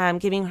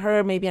 giving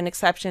her maybe an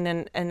exception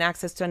and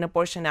access to an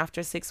abortion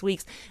after 6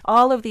 weeks.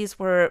 All of these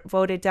were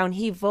voted down.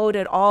 He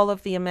voted all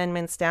of the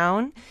amendments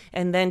down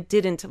and then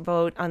didn't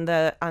vote on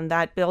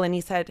that bill. And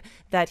he said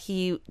that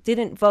he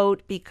didn't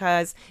vote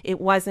because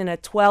it wasn't a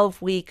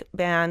 12-week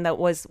ban that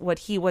was what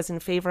he was in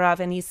favor of.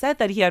 And he said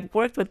that he had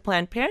worked with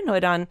Planned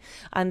Parenthood on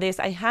this.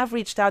 I have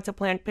reached out to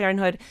Planned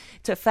Parenthood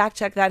to fact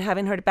check that,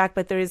 haven't heard back,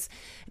 but there is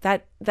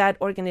that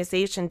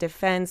organization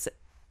defends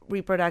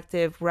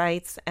reproductive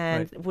rights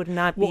and would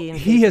not be in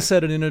favor. He has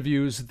said in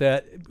interviews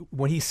that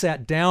when he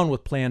sat down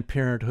with Planned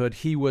Parenthood,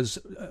 he was,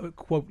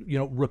 quote,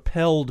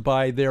 repelled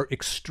by their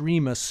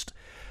extremist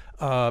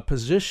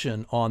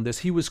position on this.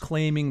 He was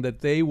claiming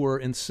that they were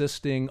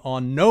insisting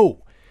on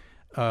no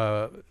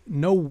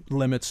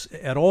limits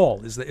at all.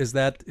 Was he this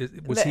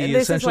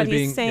essentially is what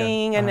being he's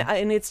saying,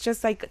 and it's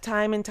just like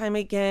time and time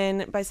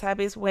again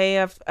Basabe's way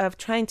of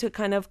trying to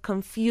kind of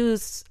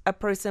confuse a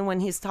person when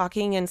he's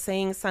talking and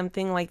saying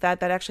something like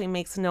that actually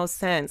makes no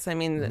sense. I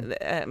mean,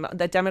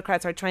 the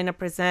Democrats are trying to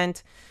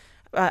present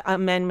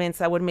amendments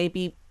that would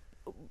maybe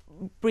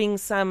bring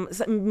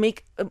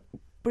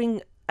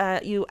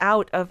you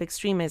out of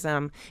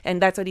extremism, and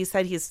that's what he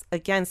said. He's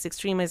against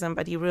extremism,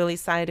 but he really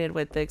sided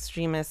with the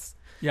extremists.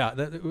 Yeah,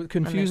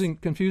 confusing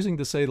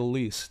to say the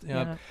least.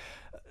 Yeah.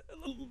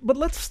 But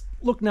let's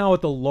look now at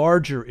the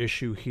larger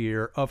issue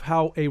here of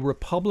how a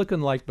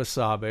Republican like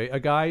Basabe, a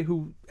guy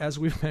who, as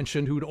we've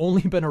mentioned, who'd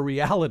only been a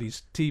reality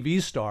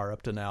TV star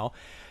up to now,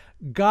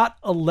 got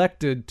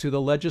elected to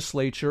the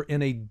legislature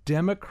in a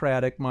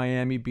Democratic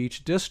Miami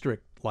Beach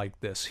district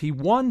like this. He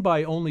won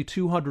by only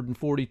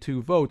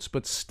 242 votes,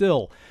 but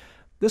still,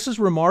 this is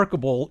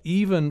remarkable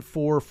even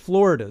for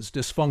Florida's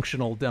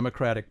dysfunctional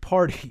Democratic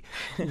Party.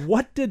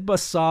 What did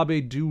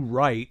Basabe do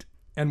right,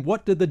 and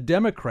what did the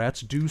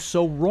Democrats do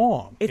so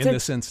wrong in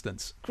this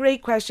instance?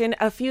 Great question.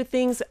 A few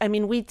things. I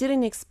mean, we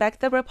didn't expect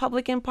the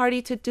Republican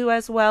Party to do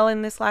as well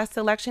in this last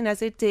election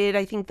as it did.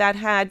 I think that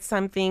had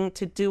something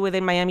to do with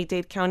it.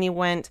 Miami-Dade County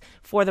went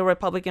for the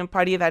Republican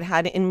Party that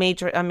had a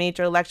major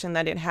election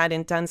that it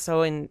hadn't done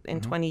so in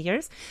 20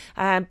 years.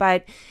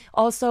 But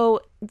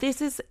also,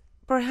 this is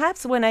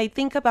perhaps when I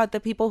think about the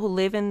people who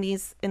live in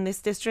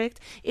this district,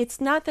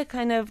 it's not the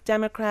kind of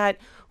Democrat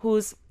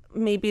who's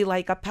maybe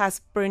like a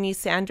past Bernie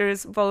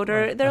Sanders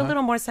voter. Right. They're a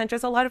little more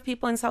centrist. A lot of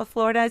people in South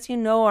Florida, as you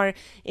know, are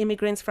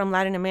immigrants from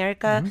Latin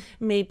America,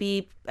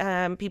 maybe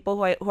people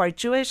who are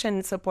Jewish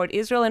and support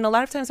Israel. And a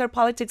lot of times our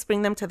politics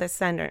bring them to the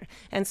center.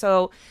 And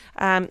so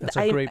that's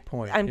a great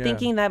point. I'm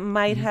thinking that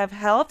might have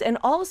helped. And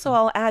also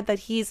I'll add that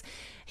he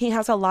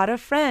has a lot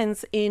of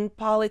friends in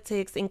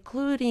politics,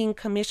 including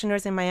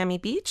commissioners in Miami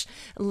Beach,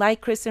 like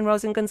Kristen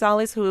Rosen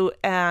Gonzalez, who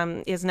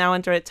is now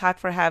under attack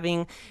for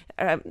having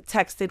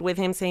texted with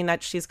him saying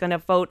that she's going to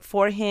vote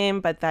for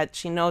him, but that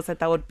she knows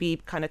that would be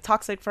kind of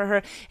toxic for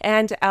her.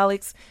 And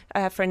Alex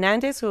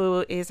Fernandez,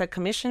 who is a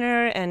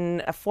commissioner,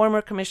 and a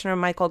former commissioner,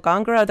 Michael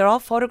Gongora. They're all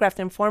photographed,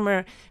 and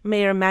former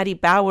Mayor Maddie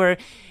Bauer.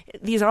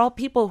 These are all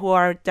people who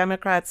are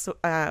Democrats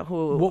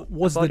who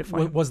voted for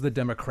him. Was the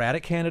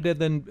Democratic candidate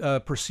then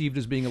perceived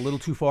as being a little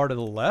too far to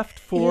the left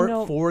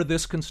for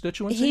this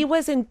constituency? He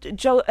was in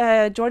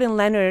Jordan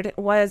Leonard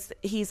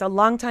he's a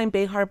longtime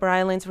Bay Harbor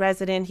Islands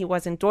resident. He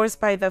was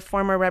endorsed by the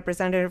former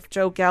Representative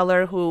Joe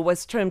Geller, who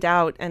was termed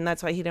out, and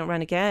that's why he didn't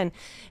run again.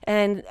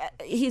 And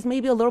he's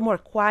maybe a little more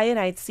quiet.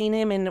 I'd seen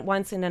him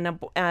once in an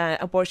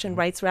abortion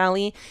rights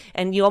rally,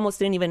 and you almost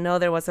didn't even know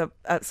there was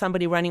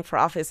somebody running for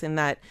office in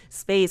that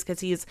space, because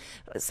he's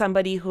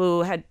somebody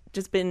who had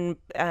just been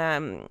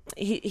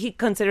he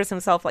considers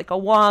himself like a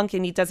wonk,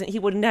 and he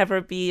would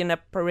never be in a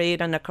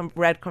parade on a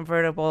red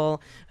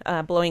convertible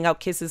blowing out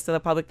kisses to the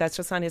public. That's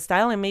just not his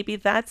style. And maybe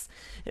Fabián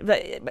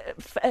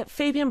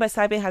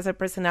Basabe has a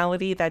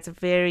personality that's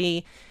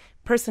very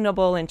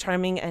personable and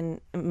charming,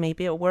 and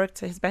maybe it worked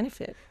to his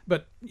benefit.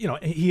 But,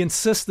 he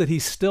insists that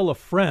he's still a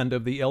friend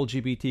of the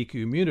LGBT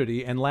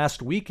community, and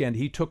last weekend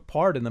he took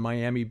part in the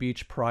Miami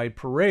Beach Pride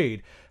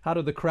Parade. How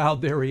did the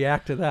crowd there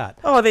react to that?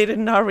 Oh, they did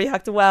not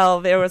react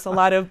well. There was a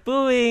lot of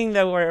booing.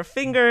 There were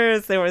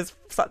fingers. There was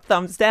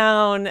thumbs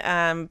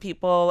down.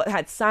 People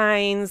had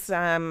signs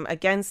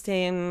against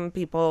him,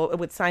 people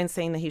with signs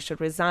saying that he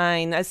should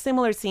resign. A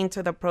similar scene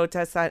to the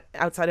protests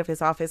outside of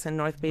his office in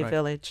North Bay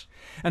Village.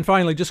 And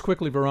finally, just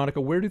quickly,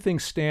 Veronica, where do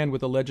things stand with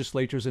the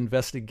legislature's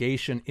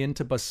investigation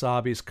into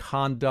Basabe's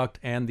conduct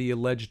and the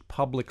alleged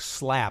public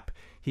slap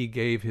he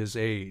gave his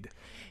aid.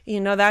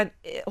 That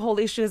whole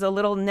issue is a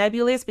little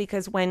nebulous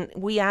because when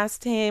we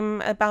asked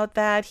him about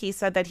that, he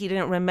said that he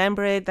didn't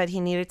remember it, that he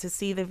needed to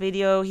see the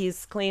video.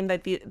 He's claimed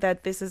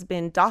that this has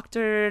been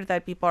doctored,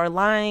 that people are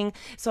lying.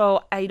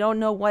 So I don't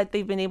know what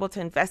they've been able to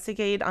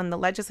investigate on the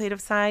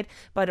legislative side,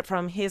 but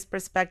from his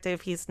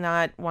perspective, he's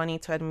not wanting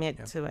to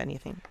admit to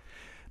anything.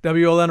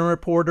 WLN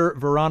reporter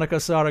Veronica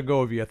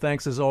Zaragovia,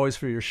 thanks as always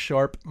for your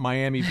sharp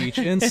Miami Beach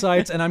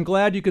insights, and I'm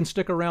glad you can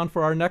stick around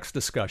for our next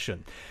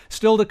discussion.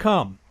 Still to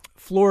come,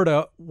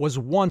 Florida was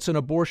once an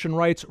abortion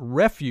rights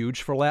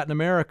refuge for Latin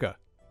America.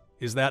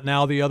 Is that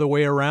now the other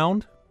way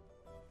around?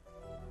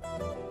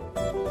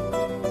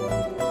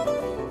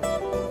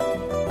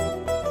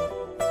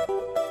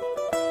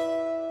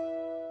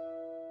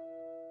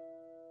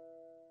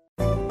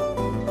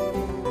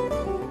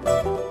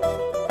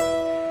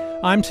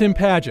 I'm Tim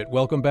Padgett.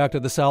 Welcome back to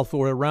the South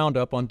Florida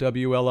Roundup on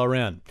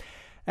WLRN.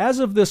 As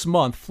of this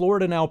month,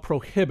 Florida now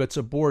prohibits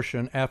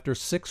abortion after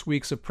 6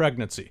 weeks of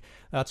pregnancy.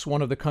 That's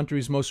one of the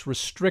country's most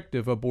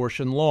restrictive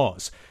abortion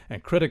laws,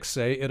 and critics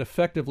say it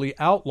effectively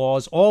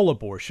outlaws all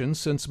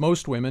abortions since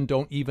most women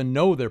don't even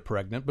know they're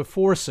pregnant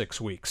before 6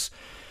 weeks.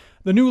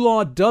 The new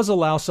law does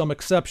allow some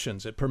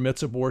exceptions. It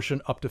permits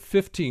abortion up to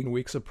 15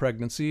 weeks of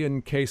pregnancy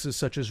in cases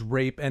such as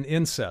rape and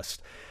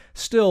incest.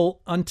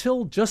 Still,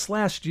 until just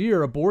last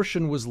year,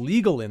 abortion was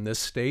legal in this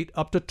state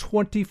up to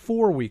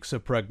 24 weeks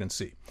of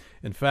pregnancy.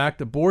 In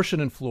fact, abortion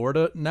in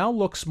Florida now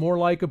looks more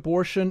like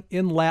abortion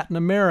in Latin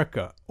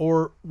America,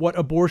 or what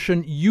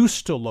abortion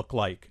used to look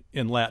like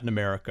in Latin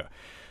America.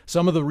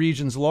 Some of the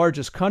region's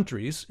largest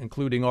countries,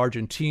 including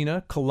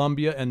Argentina,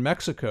 Colombia, and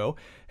Mexico,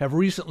 have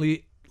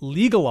recently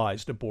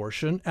legalized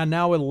abortion and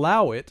now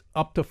allow it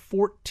up to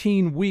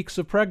 14 weeks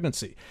of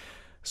pregnancy.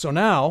 So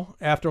now,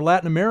 after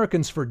Latin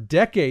Americans for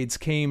decades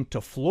came to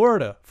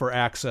Florida for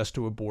access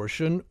to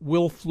abortion,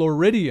 will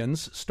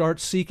Floridians start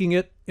seeking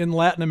it in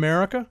Latin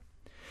America?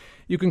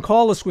 You can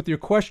call us with your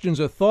questions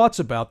or thoughts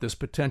about this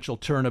potential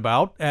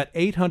turnabout at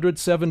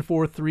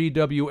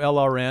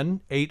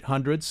 800-743-WLRN,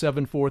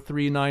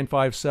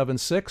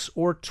 800-743-9576,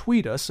 or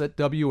tweet us at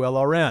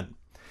WLRN.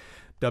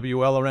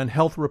 WLRN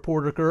health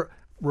reporter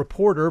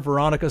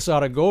Veronica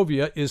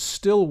Zaragovia is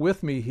still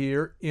with me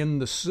here in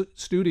the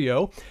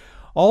studio.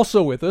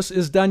 Also with us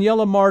is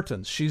Daniela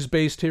Martins. She's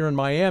based here in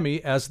Miami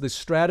as the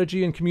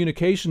Strategy and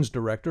Communications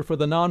Director for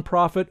the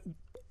nonprofit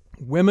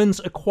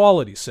Women's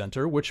Equality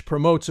Center, which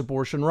promotes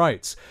abortion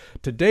rights.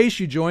 Today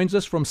she joins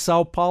us from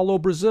Sao Paulo,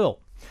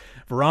 Brazil.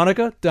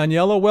 Veronica,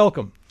 Daniela,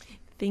 welcome.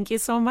 Thank you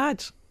so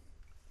much.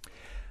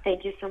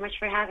 Thank you so much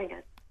for having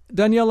us.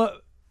 Daniela,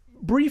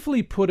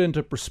 briefly put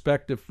into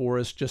perspective for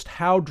us just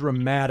how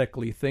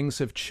dramatically things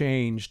have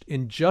changed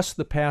in just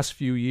the past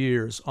few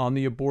years on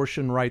the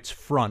abortion rights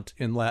front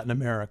in Latin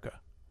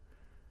America.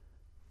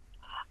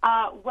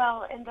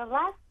 Well, in the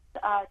last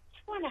 2.5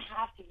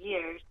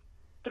 years,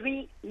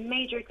 3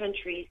 major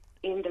countries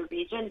in the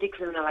region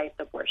decriminalized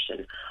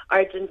abortion: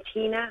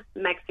 Argentina,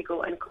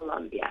 Mexico, and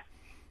Colombia.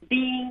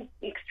 Being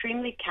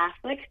extremely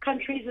Catholic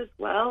countries as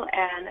well,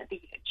 and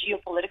the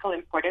geopolitical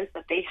importance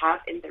that they have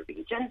in the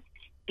region,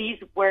 these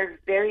were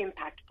very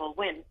impactful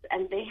wins,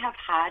 and they have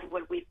had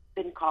what we've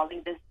been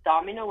calling this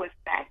domino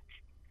effect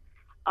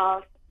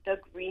of the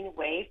green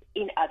wave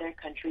in other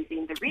countries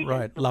in the region.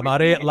 Right, So La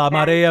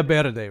Marea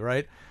Verde,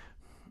 right?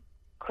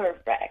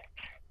 Correct.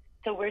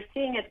 So we're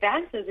seeing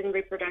advances in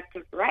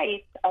reproductive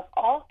rights of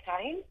all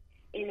kinds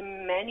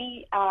in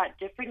many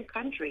different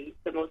countries.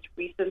 The most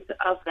recent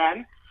of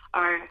them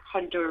are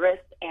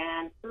Honduras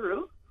and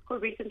Peru, who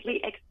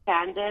recently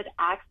expanded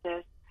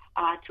access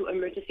to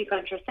emergency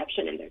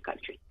contraception in their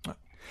country.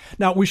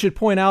 Now, we should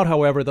point out,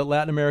 however, that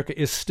Latin America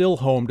is still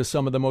home to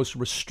some of the most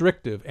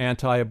restrictive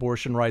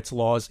anti-abortion rights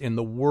laws in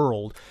the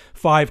world.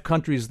 5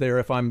 countries there,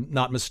 if I'm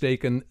not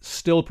mistaken,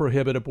 still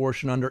prohibit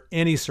abortion under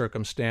any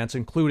circumstance,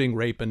 including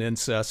rape and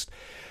incest.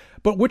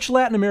 But which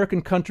Latin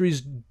American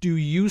countries do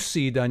you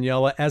see,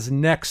 Daniela, as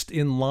next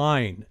in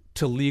line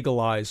to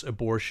legalize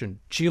abortion?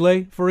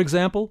 Chile, for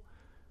example?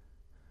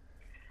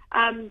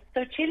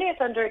 So Chile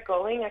is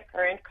undergoing a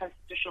current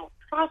constitutional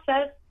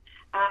process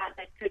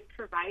that could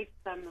provide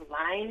some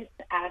lines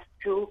as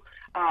to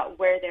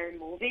where they're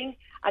moving.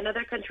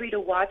 Another country to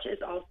watch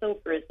is also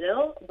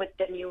Brazil. With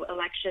the new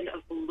election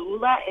of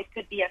Lula, it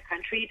could be a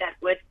country that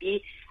would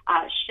be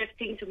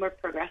shifting to more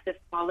progressive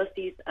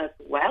policies as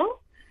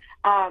well.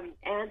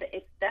 And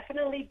it's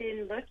definitely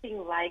been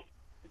looking like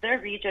the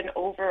region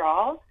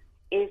overall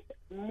is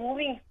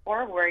moving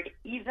forward,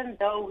 even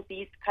though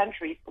these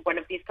countries, one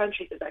of these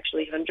countries is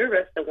actually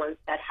Honduras, the ones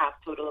that have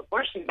total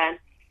abortion ban.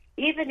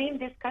 Even in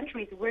these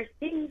countries, we're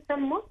seeing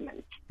some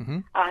movement,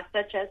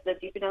 such as the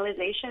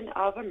depenalization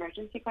of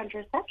emergency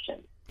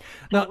contraception.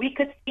 Now, we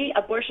could see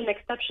abortion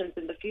exceptions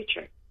in the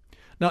future.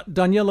 Now,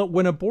 Daniela,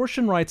 when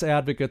abortion rights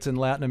advocates in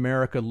Latin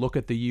America look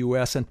at the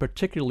U.S. and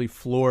particularly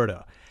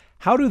Florida,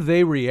 how do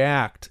they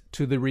react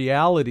to the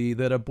reality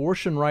that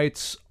abortion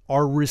rights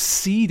are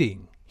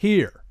receding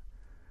here?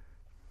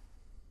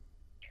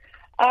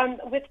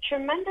 With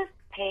tremendous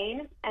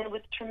pain and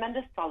with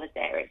tremendous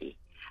solidarity.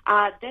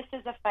 This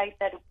is a fight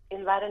that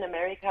in Latin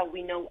America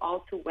we know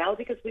all too well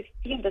because we've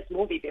seen this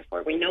movie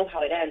before. We know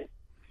how it ends.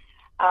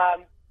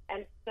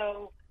 And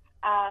so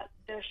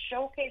the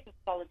showcase of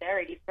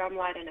solidarity from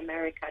Latin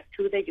America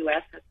to the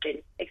U.S. has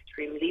been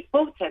extremely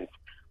potent.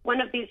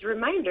 One of these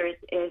reminders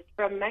is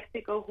from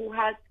Mexico, who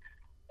has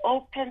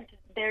opened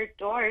their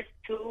doors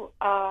to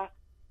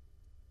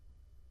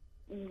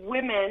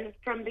women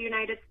from the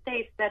United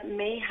States that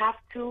may have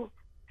to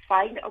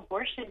find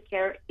abortion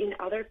care in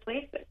other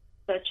places,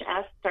 such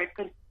as start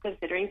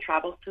considering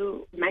travel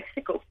to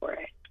Mexico for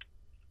it.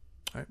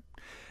 All right.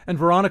 And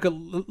Veronica,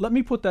 let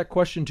me put that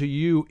question to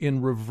you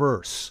in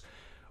reverse.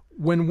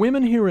 When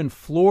women here in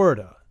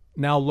Florida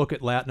now look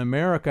at Latin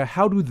America,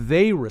 how do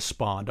they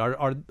respond?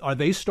 Are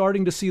they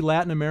starting to see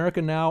Latin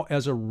America now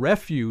as a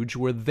refuge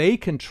where they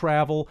can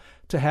travel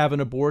to have an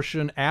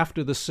abortion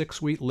after the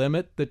 6-week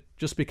limit that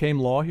just became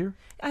law here?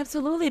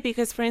 Absolutely,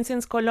 because, for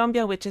instance,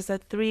 Colombia, which is a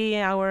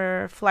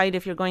 3-hour flight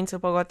if you're going to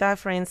Bogota,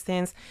 for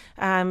instance,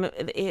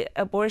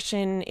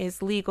 abortion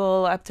is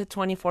legal up to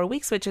 24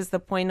 weeks, which is the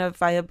point of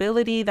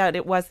viability that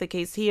it was the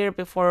case here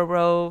before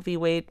Roe v.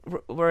 Wade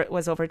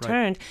was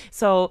overturned. Right.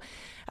 So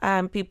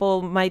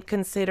people might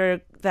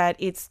consider that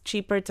it's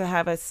cheaper to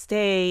have a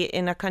stay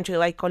in a country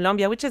like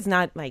Colombia, which is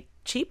not like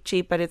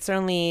cheap, but it's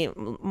certainly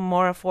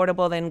more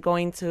affordable than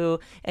going to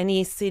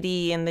any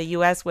city in the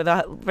U.S. with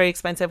a very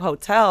expensive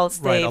hotel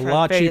stay. Right, a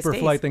lot cheaper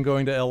flight than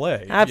going to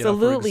L.A.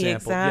 Absolutely, for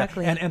example.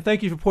 exactly. Yeah. And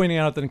thank you for pointing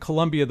out that in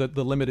Colombia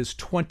the limit is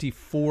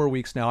 24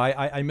 weeks now.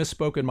 I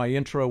misspoke in my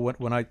intro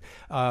when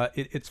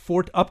it's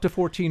up to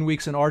 14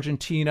 weeks in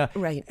Argentina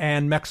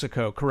and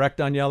Mexico. Correct,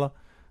 Daniela?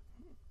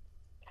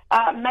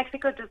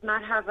 Mexico does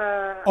not have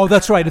a... Oh,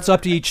 that's right. It's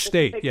up to each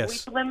state.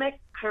 Yes. Week limit.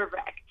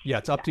 Correct. Yeah,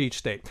 it's up to each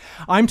state.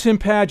 I'm Tim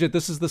Padgett.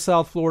 This is the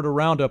South Florida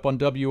Roundup on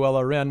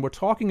WLRN. We're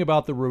talking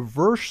about the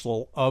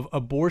reversal of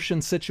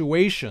abortion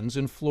situations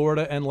in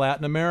Florida and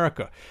Latin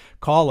America.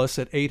 Call us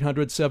at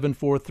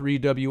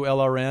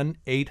 800-743-WLRN,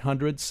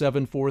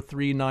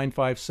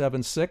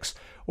 800-743-9576,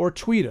 or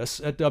tweet us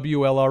at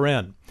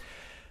WLRN.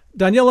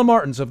 Daniela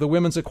Martins of the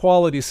Women's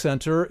Equality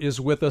Center is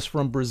with us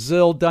from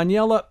Brazil.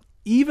 Daniela,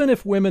 even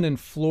if women in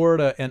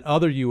Florida and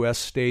other U.S.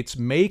 states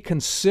may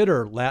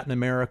consider Latin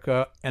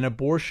America an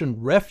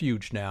abortion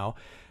refuge now,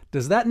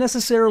 does that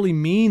necessarily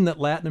mean that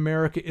Latin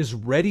America is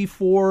ready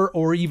for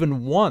or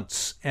even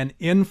wants an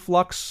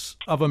influx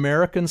of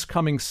Americans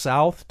coming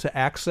south to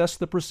access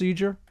the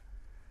procedure?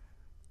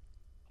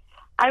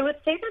 I would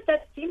say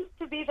that seems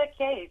to be the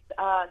case.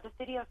 The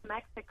city of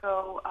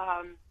Mexico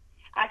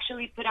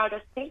actually put out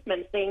a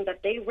statement saying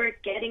that they were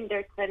getting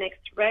their clinics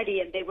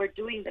ready and they were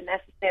doing the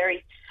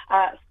necessary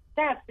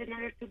steps in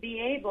order to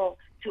be able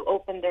to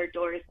open their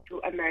doors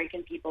to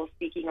American people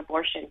seeking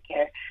abortion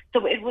care.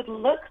 So it would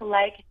look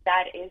like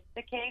that is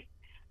the case.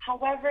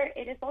 However,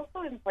 it is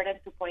also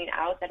important to point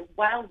out that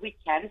while we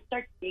can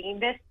start seeing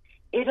this,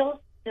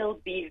 it'll still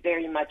be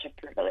very much a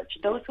privilege.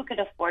 Those who can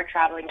afford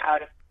traveling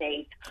out of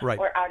state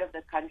or out of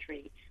the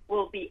country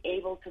will be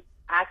able to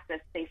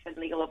access safe and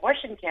legal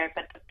abortion care.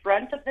 But the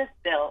brunt of this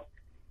bill,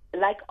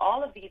 like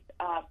all of these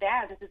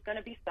bans, is going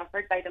to be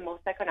suffered by the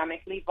most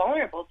economically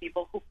vulnerable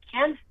people who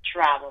can't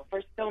travel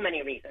for so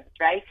many reasons,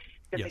 right?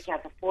 Because they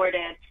can't afford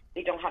it,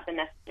 they don't have the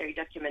necessary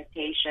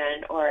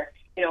documentation, or,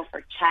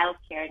 for child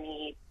care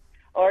needs,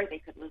 or they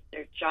could lose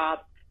their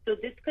job. So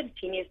this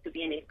continues to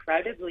be an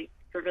incredibly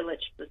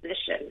privileged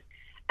position.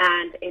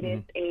 And it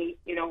is a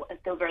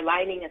silver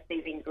lining, a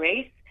saving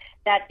grace,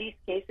 that these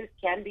cases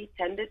can be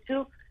tended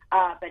to,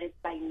 but it's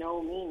by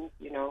no means,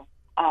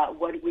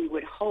 what we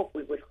would hope.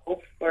 We would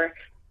hope for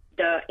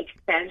the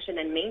expansion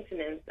and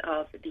maintenance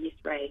of these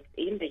rights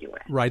in the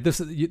U.S. Right.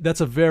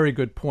 That's a very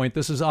good point.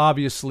 This is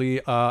obviously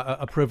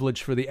a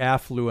privilege for the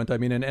affluent. I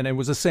mean, and it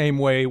was the same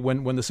way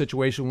when the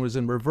situation was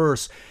in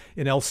reverse.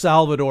 In El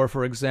Salvador,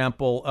 for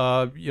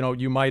example,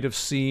 you might have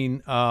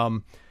seen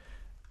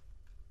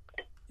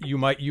you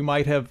might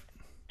have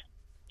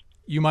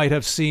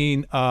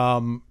seen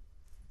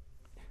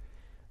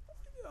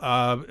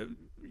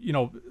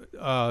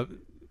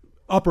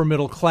upper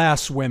middle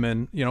class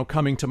women,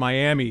 coming to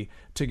Miami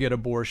to get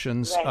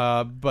abortions,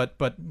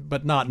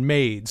 but not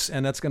maids,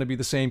 and that's going to be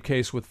the same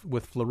case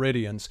with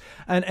Floridians.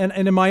 And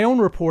in my own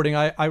reporting,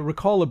 I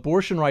recall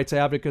abortion rights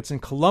advocates in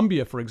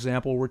Colombia, for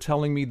example, were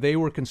telling me they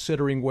were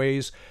considering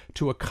ways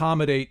to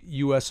accommodate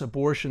U.S.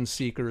 abortion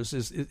seekers.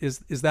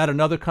 Is that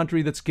another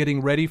country that's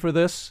getting ready for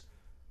this?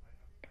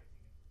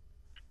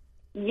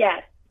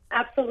 Yes,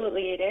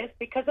 absolutely, it is.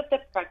 Because of the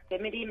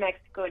proximity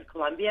Mexico and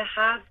Colombia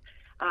have.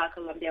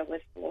 Colombia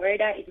with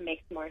Florida, it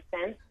makes more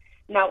sense.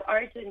 Now,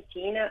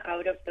 Argentina,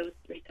 out of those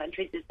three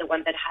countries, is the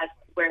one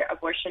where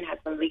abortion has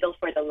been legal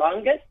for the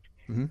longest.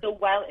 Mm-hmm. So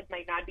while it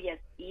might not be as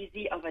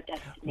easy of a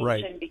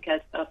destination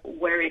because of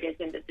where it is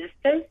in the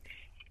distance,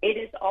 it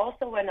is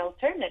also an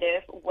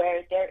alternative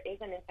where there is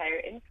an entire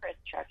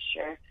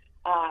infrastructure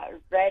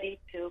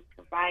ready to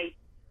provide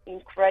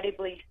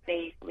incredibly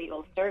safe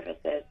legal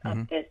services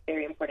of this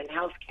very important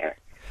health care.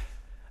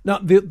 Now,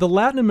 the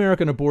Latin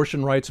American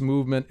abortion rights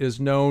movement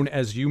is known,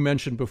 as you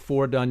mentioned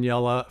before,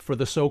 Daniela, for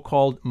the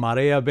so-called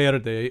Marea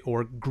Verde,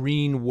 or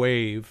green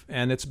wave,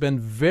 and it's been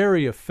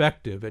very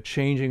effective at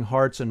changing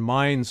hearts and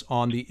minds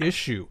on the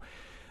issue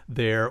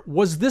there.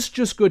 Was this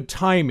just good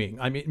timing?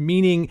 I mean,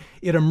 meaning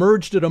it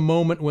emerged at a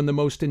moment when the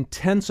most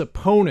intense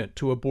opponent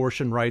to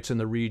abortion rights in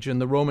the region,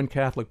 the Roman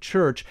Catholic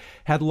Church,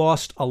 had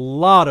lost a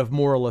lot of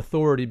moral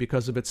authority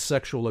because of its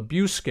sexual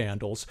abuse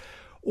scandals?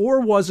 Or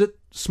was it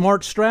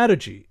smart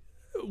strategy?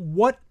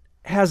 What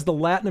has the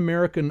Latin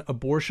American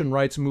abortion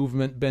rights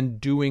movement been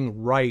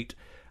doing right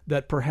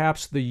that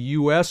perhaps the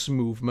U.S.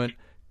 movement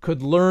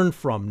could learn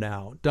from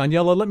now?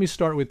 Daniela, let me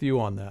start with you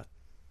on that.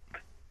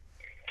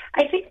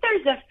 I think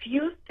there's a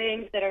few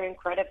things that are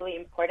incredibly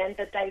important.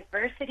 The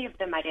diversity of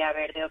the Marea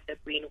Verde, of the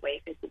Green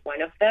Wave, is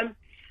one of them.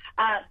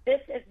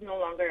 This is no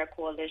longer a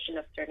coalition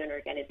of certain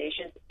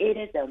organizations. It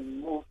is a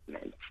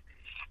movement.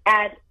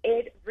 And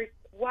it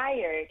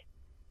required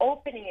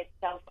opening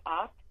itself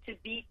up to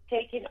be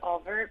taken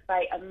over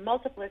by a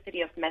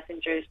multiplicity of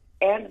messengers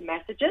and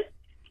messages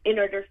in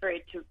order for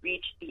it to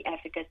reach the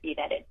efficacy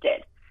that it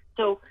did.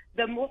 So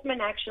the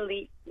movement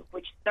actually,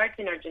 which starts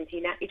in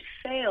Argentina, it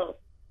failed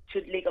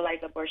to legalize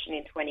abortion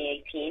in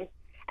 2018.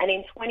 And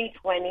in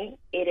 2020,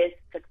 it is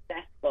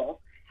successful.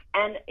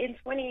 And in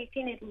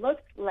 2018, it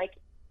looked like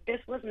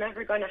this was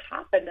never going to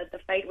happen, that the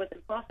fight was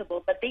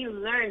impossible. But they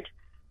learned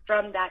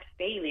from that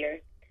failure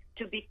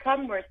to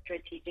become more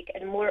strategic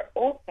and more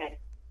open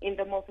in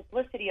the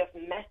multiplicity of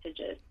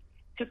messages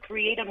to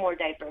create a more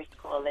diverse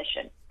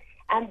coalition.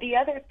 And the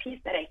other piece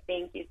that I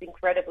think is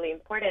incredibly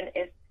important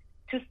is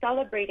to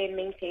celebrate and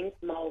maintain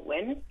small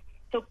wins.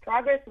 So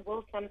progress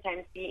will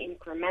sometimes be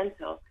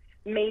incremental.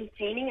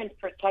 Maintaining and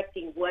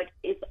protecting what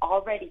is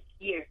already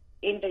here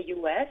in the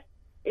U.S.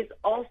 is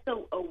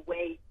also a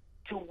way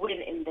to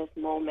win in this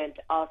moment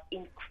of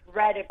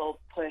incredible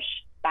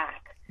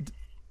pushback.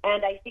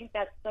 And I think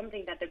that's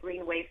something that the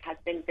Green Wave has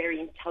been very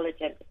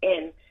intelligent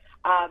in.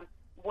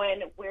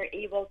 When we're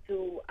able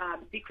to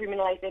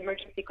decriminalize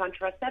emergency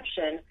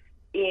contraception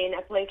in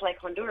a place like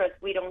Honduras,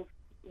 we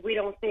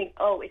don't think,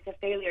 oh, it's a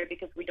failure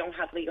because we don't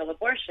have legal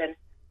abortion.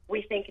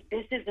 We think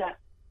this is a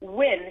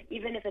win,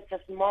 even if it's a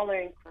smaller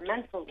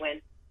incremental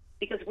win,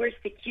 because we're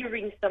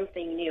securing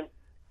something new.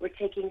 We're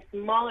taking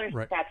smaller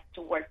steps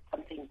towards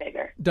something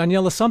bigger.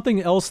 Daniela,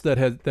 something else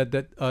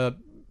that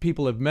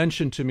people have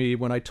mentioned to me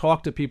when I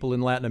talk to people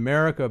in Latin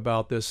America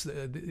about this,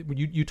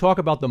 you talk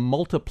about the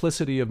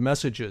multiplicity of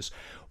messages.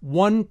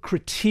 One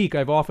critique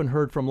I've often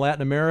heard from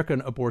Latin American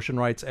abortion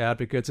rights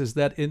advocates is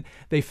that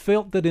they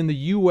felt that in the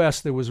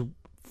U.S. there was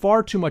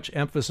far too much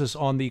emphasis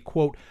on the,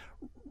 quote,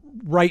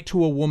 right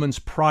to a woman's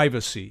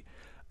privacy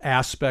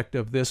aspect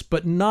of this,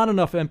 but not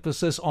enough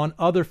emphasis on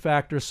other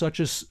factors such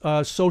as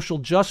social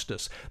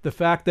justice. The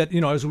fact that,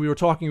 as we were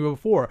talking about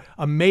before,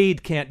 a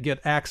maid can't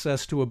get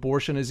access to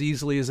abortion as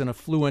easily as an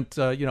affluent,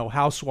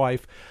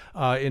 housewife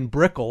in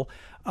Brickell.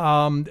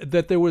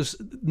 That there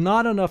was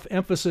not enough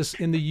emphasis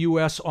in the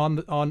U.S. on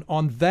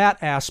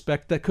that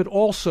aspect that could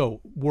also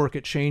work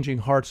at changing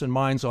hearts and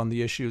minds on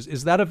the issues.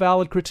 Is that a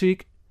valid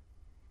critique?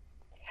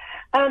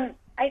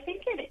 I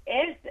think it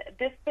is.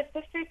 This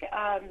specific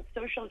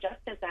social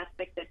justice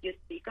aspect that you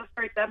speak of,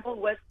 for example,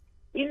 was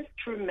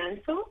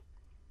instrumental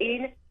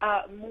in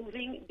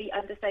moving the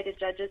undecided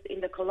judges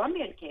in the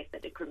Colombian case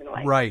that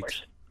decriminalized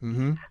abortion.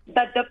 Mm-hmm.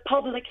 But the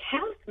public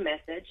health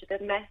message, the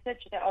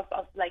message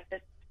of like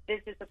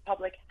this is a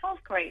public health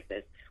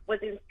crisis, was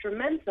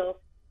instrumental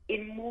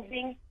in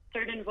moving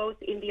certain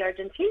votes in the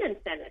Argentinian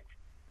Senate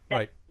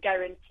that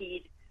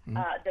guaranteed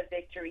the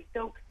victory.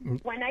 So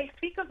when I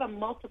speak of a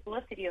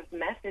multiplicity of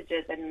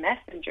messages and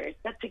messengers,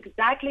 that's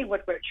exactly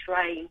what we're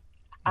trying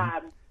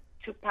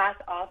to pass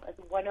off as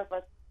one of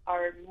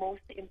our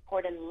most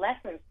important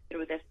lessons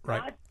through this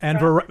process,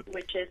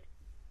 which is...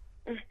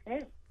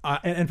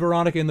 And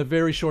Veronica, in the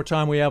very short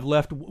time we have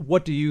left,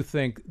 what do you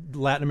think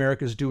Latin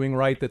America is doing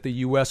right that the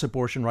U.S.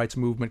 abortion rights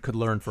movement could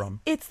learn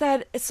from? It's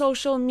that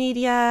social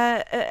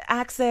media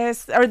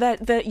access, or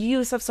that the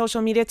use of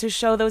social media to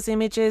show those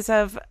images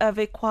of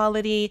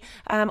equality.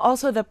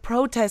 Also, the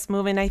protest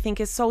movement, I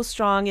think, is so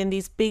strong in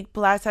these big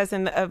plazas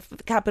and of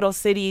capital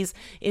cities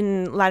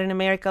in Latin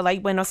America,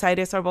 like Buenos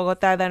Aires or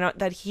Bogota,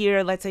 that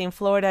here, let's say in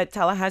Florida,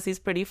 Tallahassee is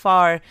pretty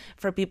far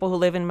for people who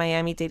live in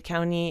Miami-Dade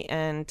County,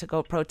 and to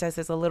go protest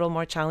is a little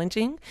more challenging.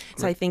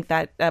 So I think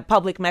that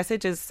public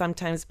message is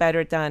sometimes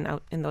better done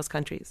out in those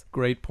countries.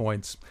 Great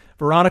points.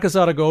 Veronica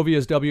Zaragovia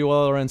is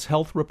WLRN's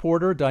health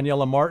reporter.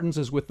 Daniela Martins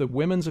is with the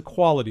Women's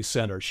Equality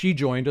Center. She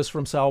joined us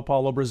from Sao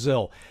Paulo,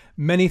 Brazil.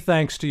 Many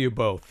thanks to you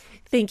both.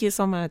 Thank you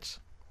so much.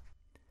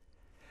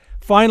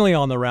 Finally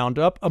on the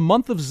Roundup, a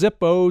month of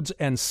zip odes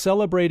and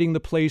celebrating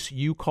the place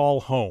you call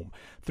home.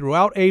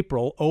 Throughout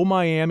April, O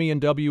Miami and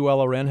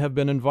WLRN have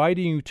been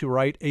inviting you to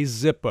write a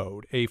zip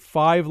ode, a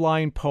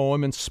 5-line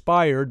poem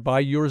inspired by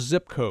your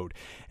zip code.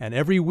 And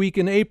every week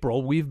in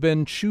April, we've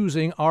been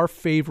choosing our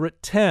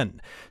favorite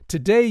 10.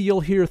 Today, you'll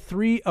hear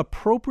 3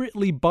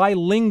 appropriately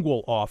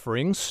bilingual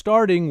offerings,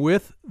 starting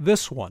with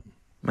this one.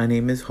 My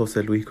name is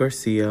Jose Luis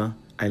Garcia.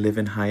 I live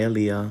in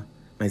Hialeah.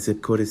 My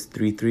zip code is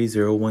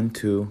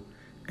 33012,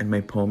 and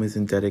my poem is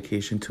in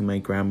dedication to my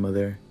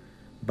grandmother.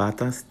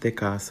 Batas de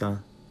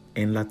casa,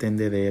 en la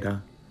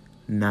tendedera,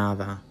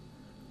 nada,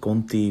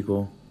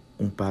 contigo,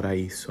 un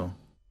paraíso.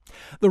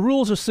 The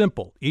rules are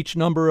simple. Each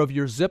number of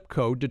your zip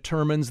code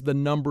determines the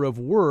number of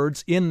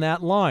words in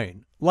that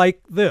line.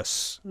 Like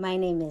this. My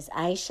name is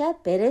Aisha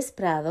Perez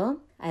Prado.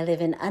 I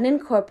live in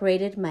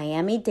unincorporated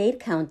Miami-Dade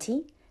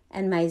County,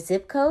 and my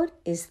zip code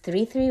is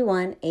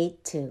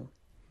 33182.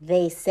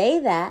 They say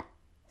that,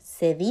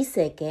 se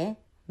dice que,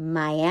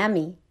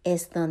 Miami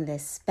es donde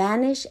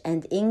Spanish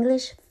and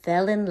English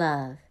fell in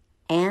love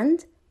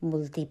and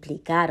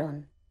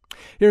multiplicaron.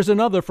 Here's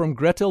another from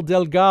Gretel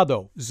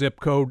Delgado,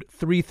 zip code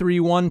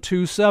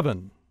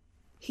 33127.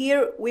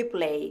 Here we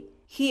play.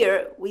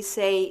 Here we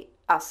say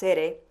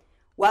acere.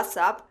 What's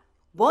up?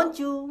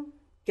 Bonjour.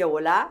 Que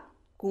hola?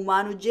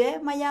 Kumanu je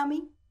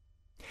Miami?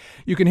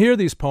 You can hear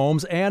these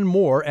poems and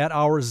more at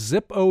our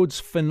Zip Odes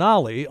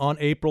finale on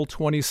April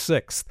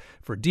 26th.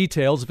 For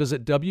details,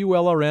 visit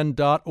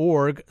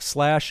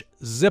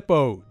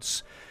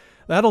WLRN.org/zipodes.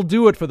 That'll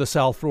do it for the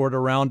South Florida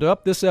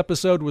Roundup. This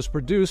episode was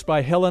produced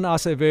by Helen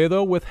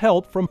Acevedo with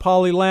help from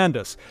Polly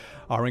Landis.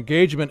 Our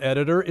engagement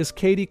editor is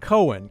Katie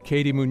Cohen.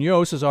 Katie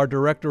Munoz is our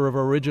director of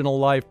original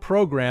live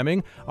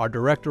programming. Our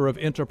director of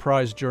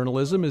enterprise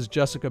journalism is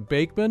Jessica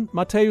Bakeman.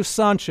 Mateus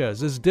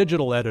Sanchez is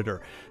digital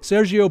editor.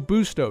 Sergio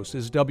Bustos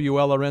is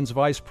WLRN's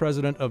vice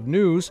president of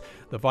news.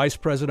 The vice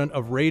president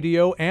of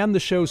radio and the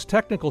show's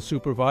technical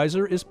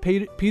supervisor is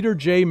Peter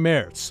J.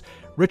 Mertz.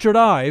 Richard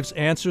Ives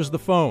answers the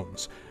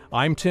phones.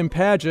 I'm Tim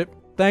Padgett.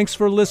 Thanks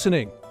for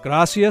listening.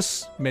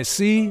 Gracias,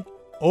 merci,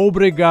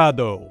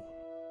 obrigado.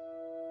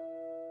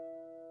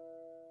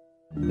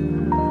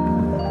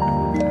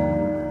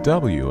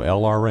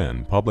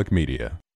 WLRN Public Media.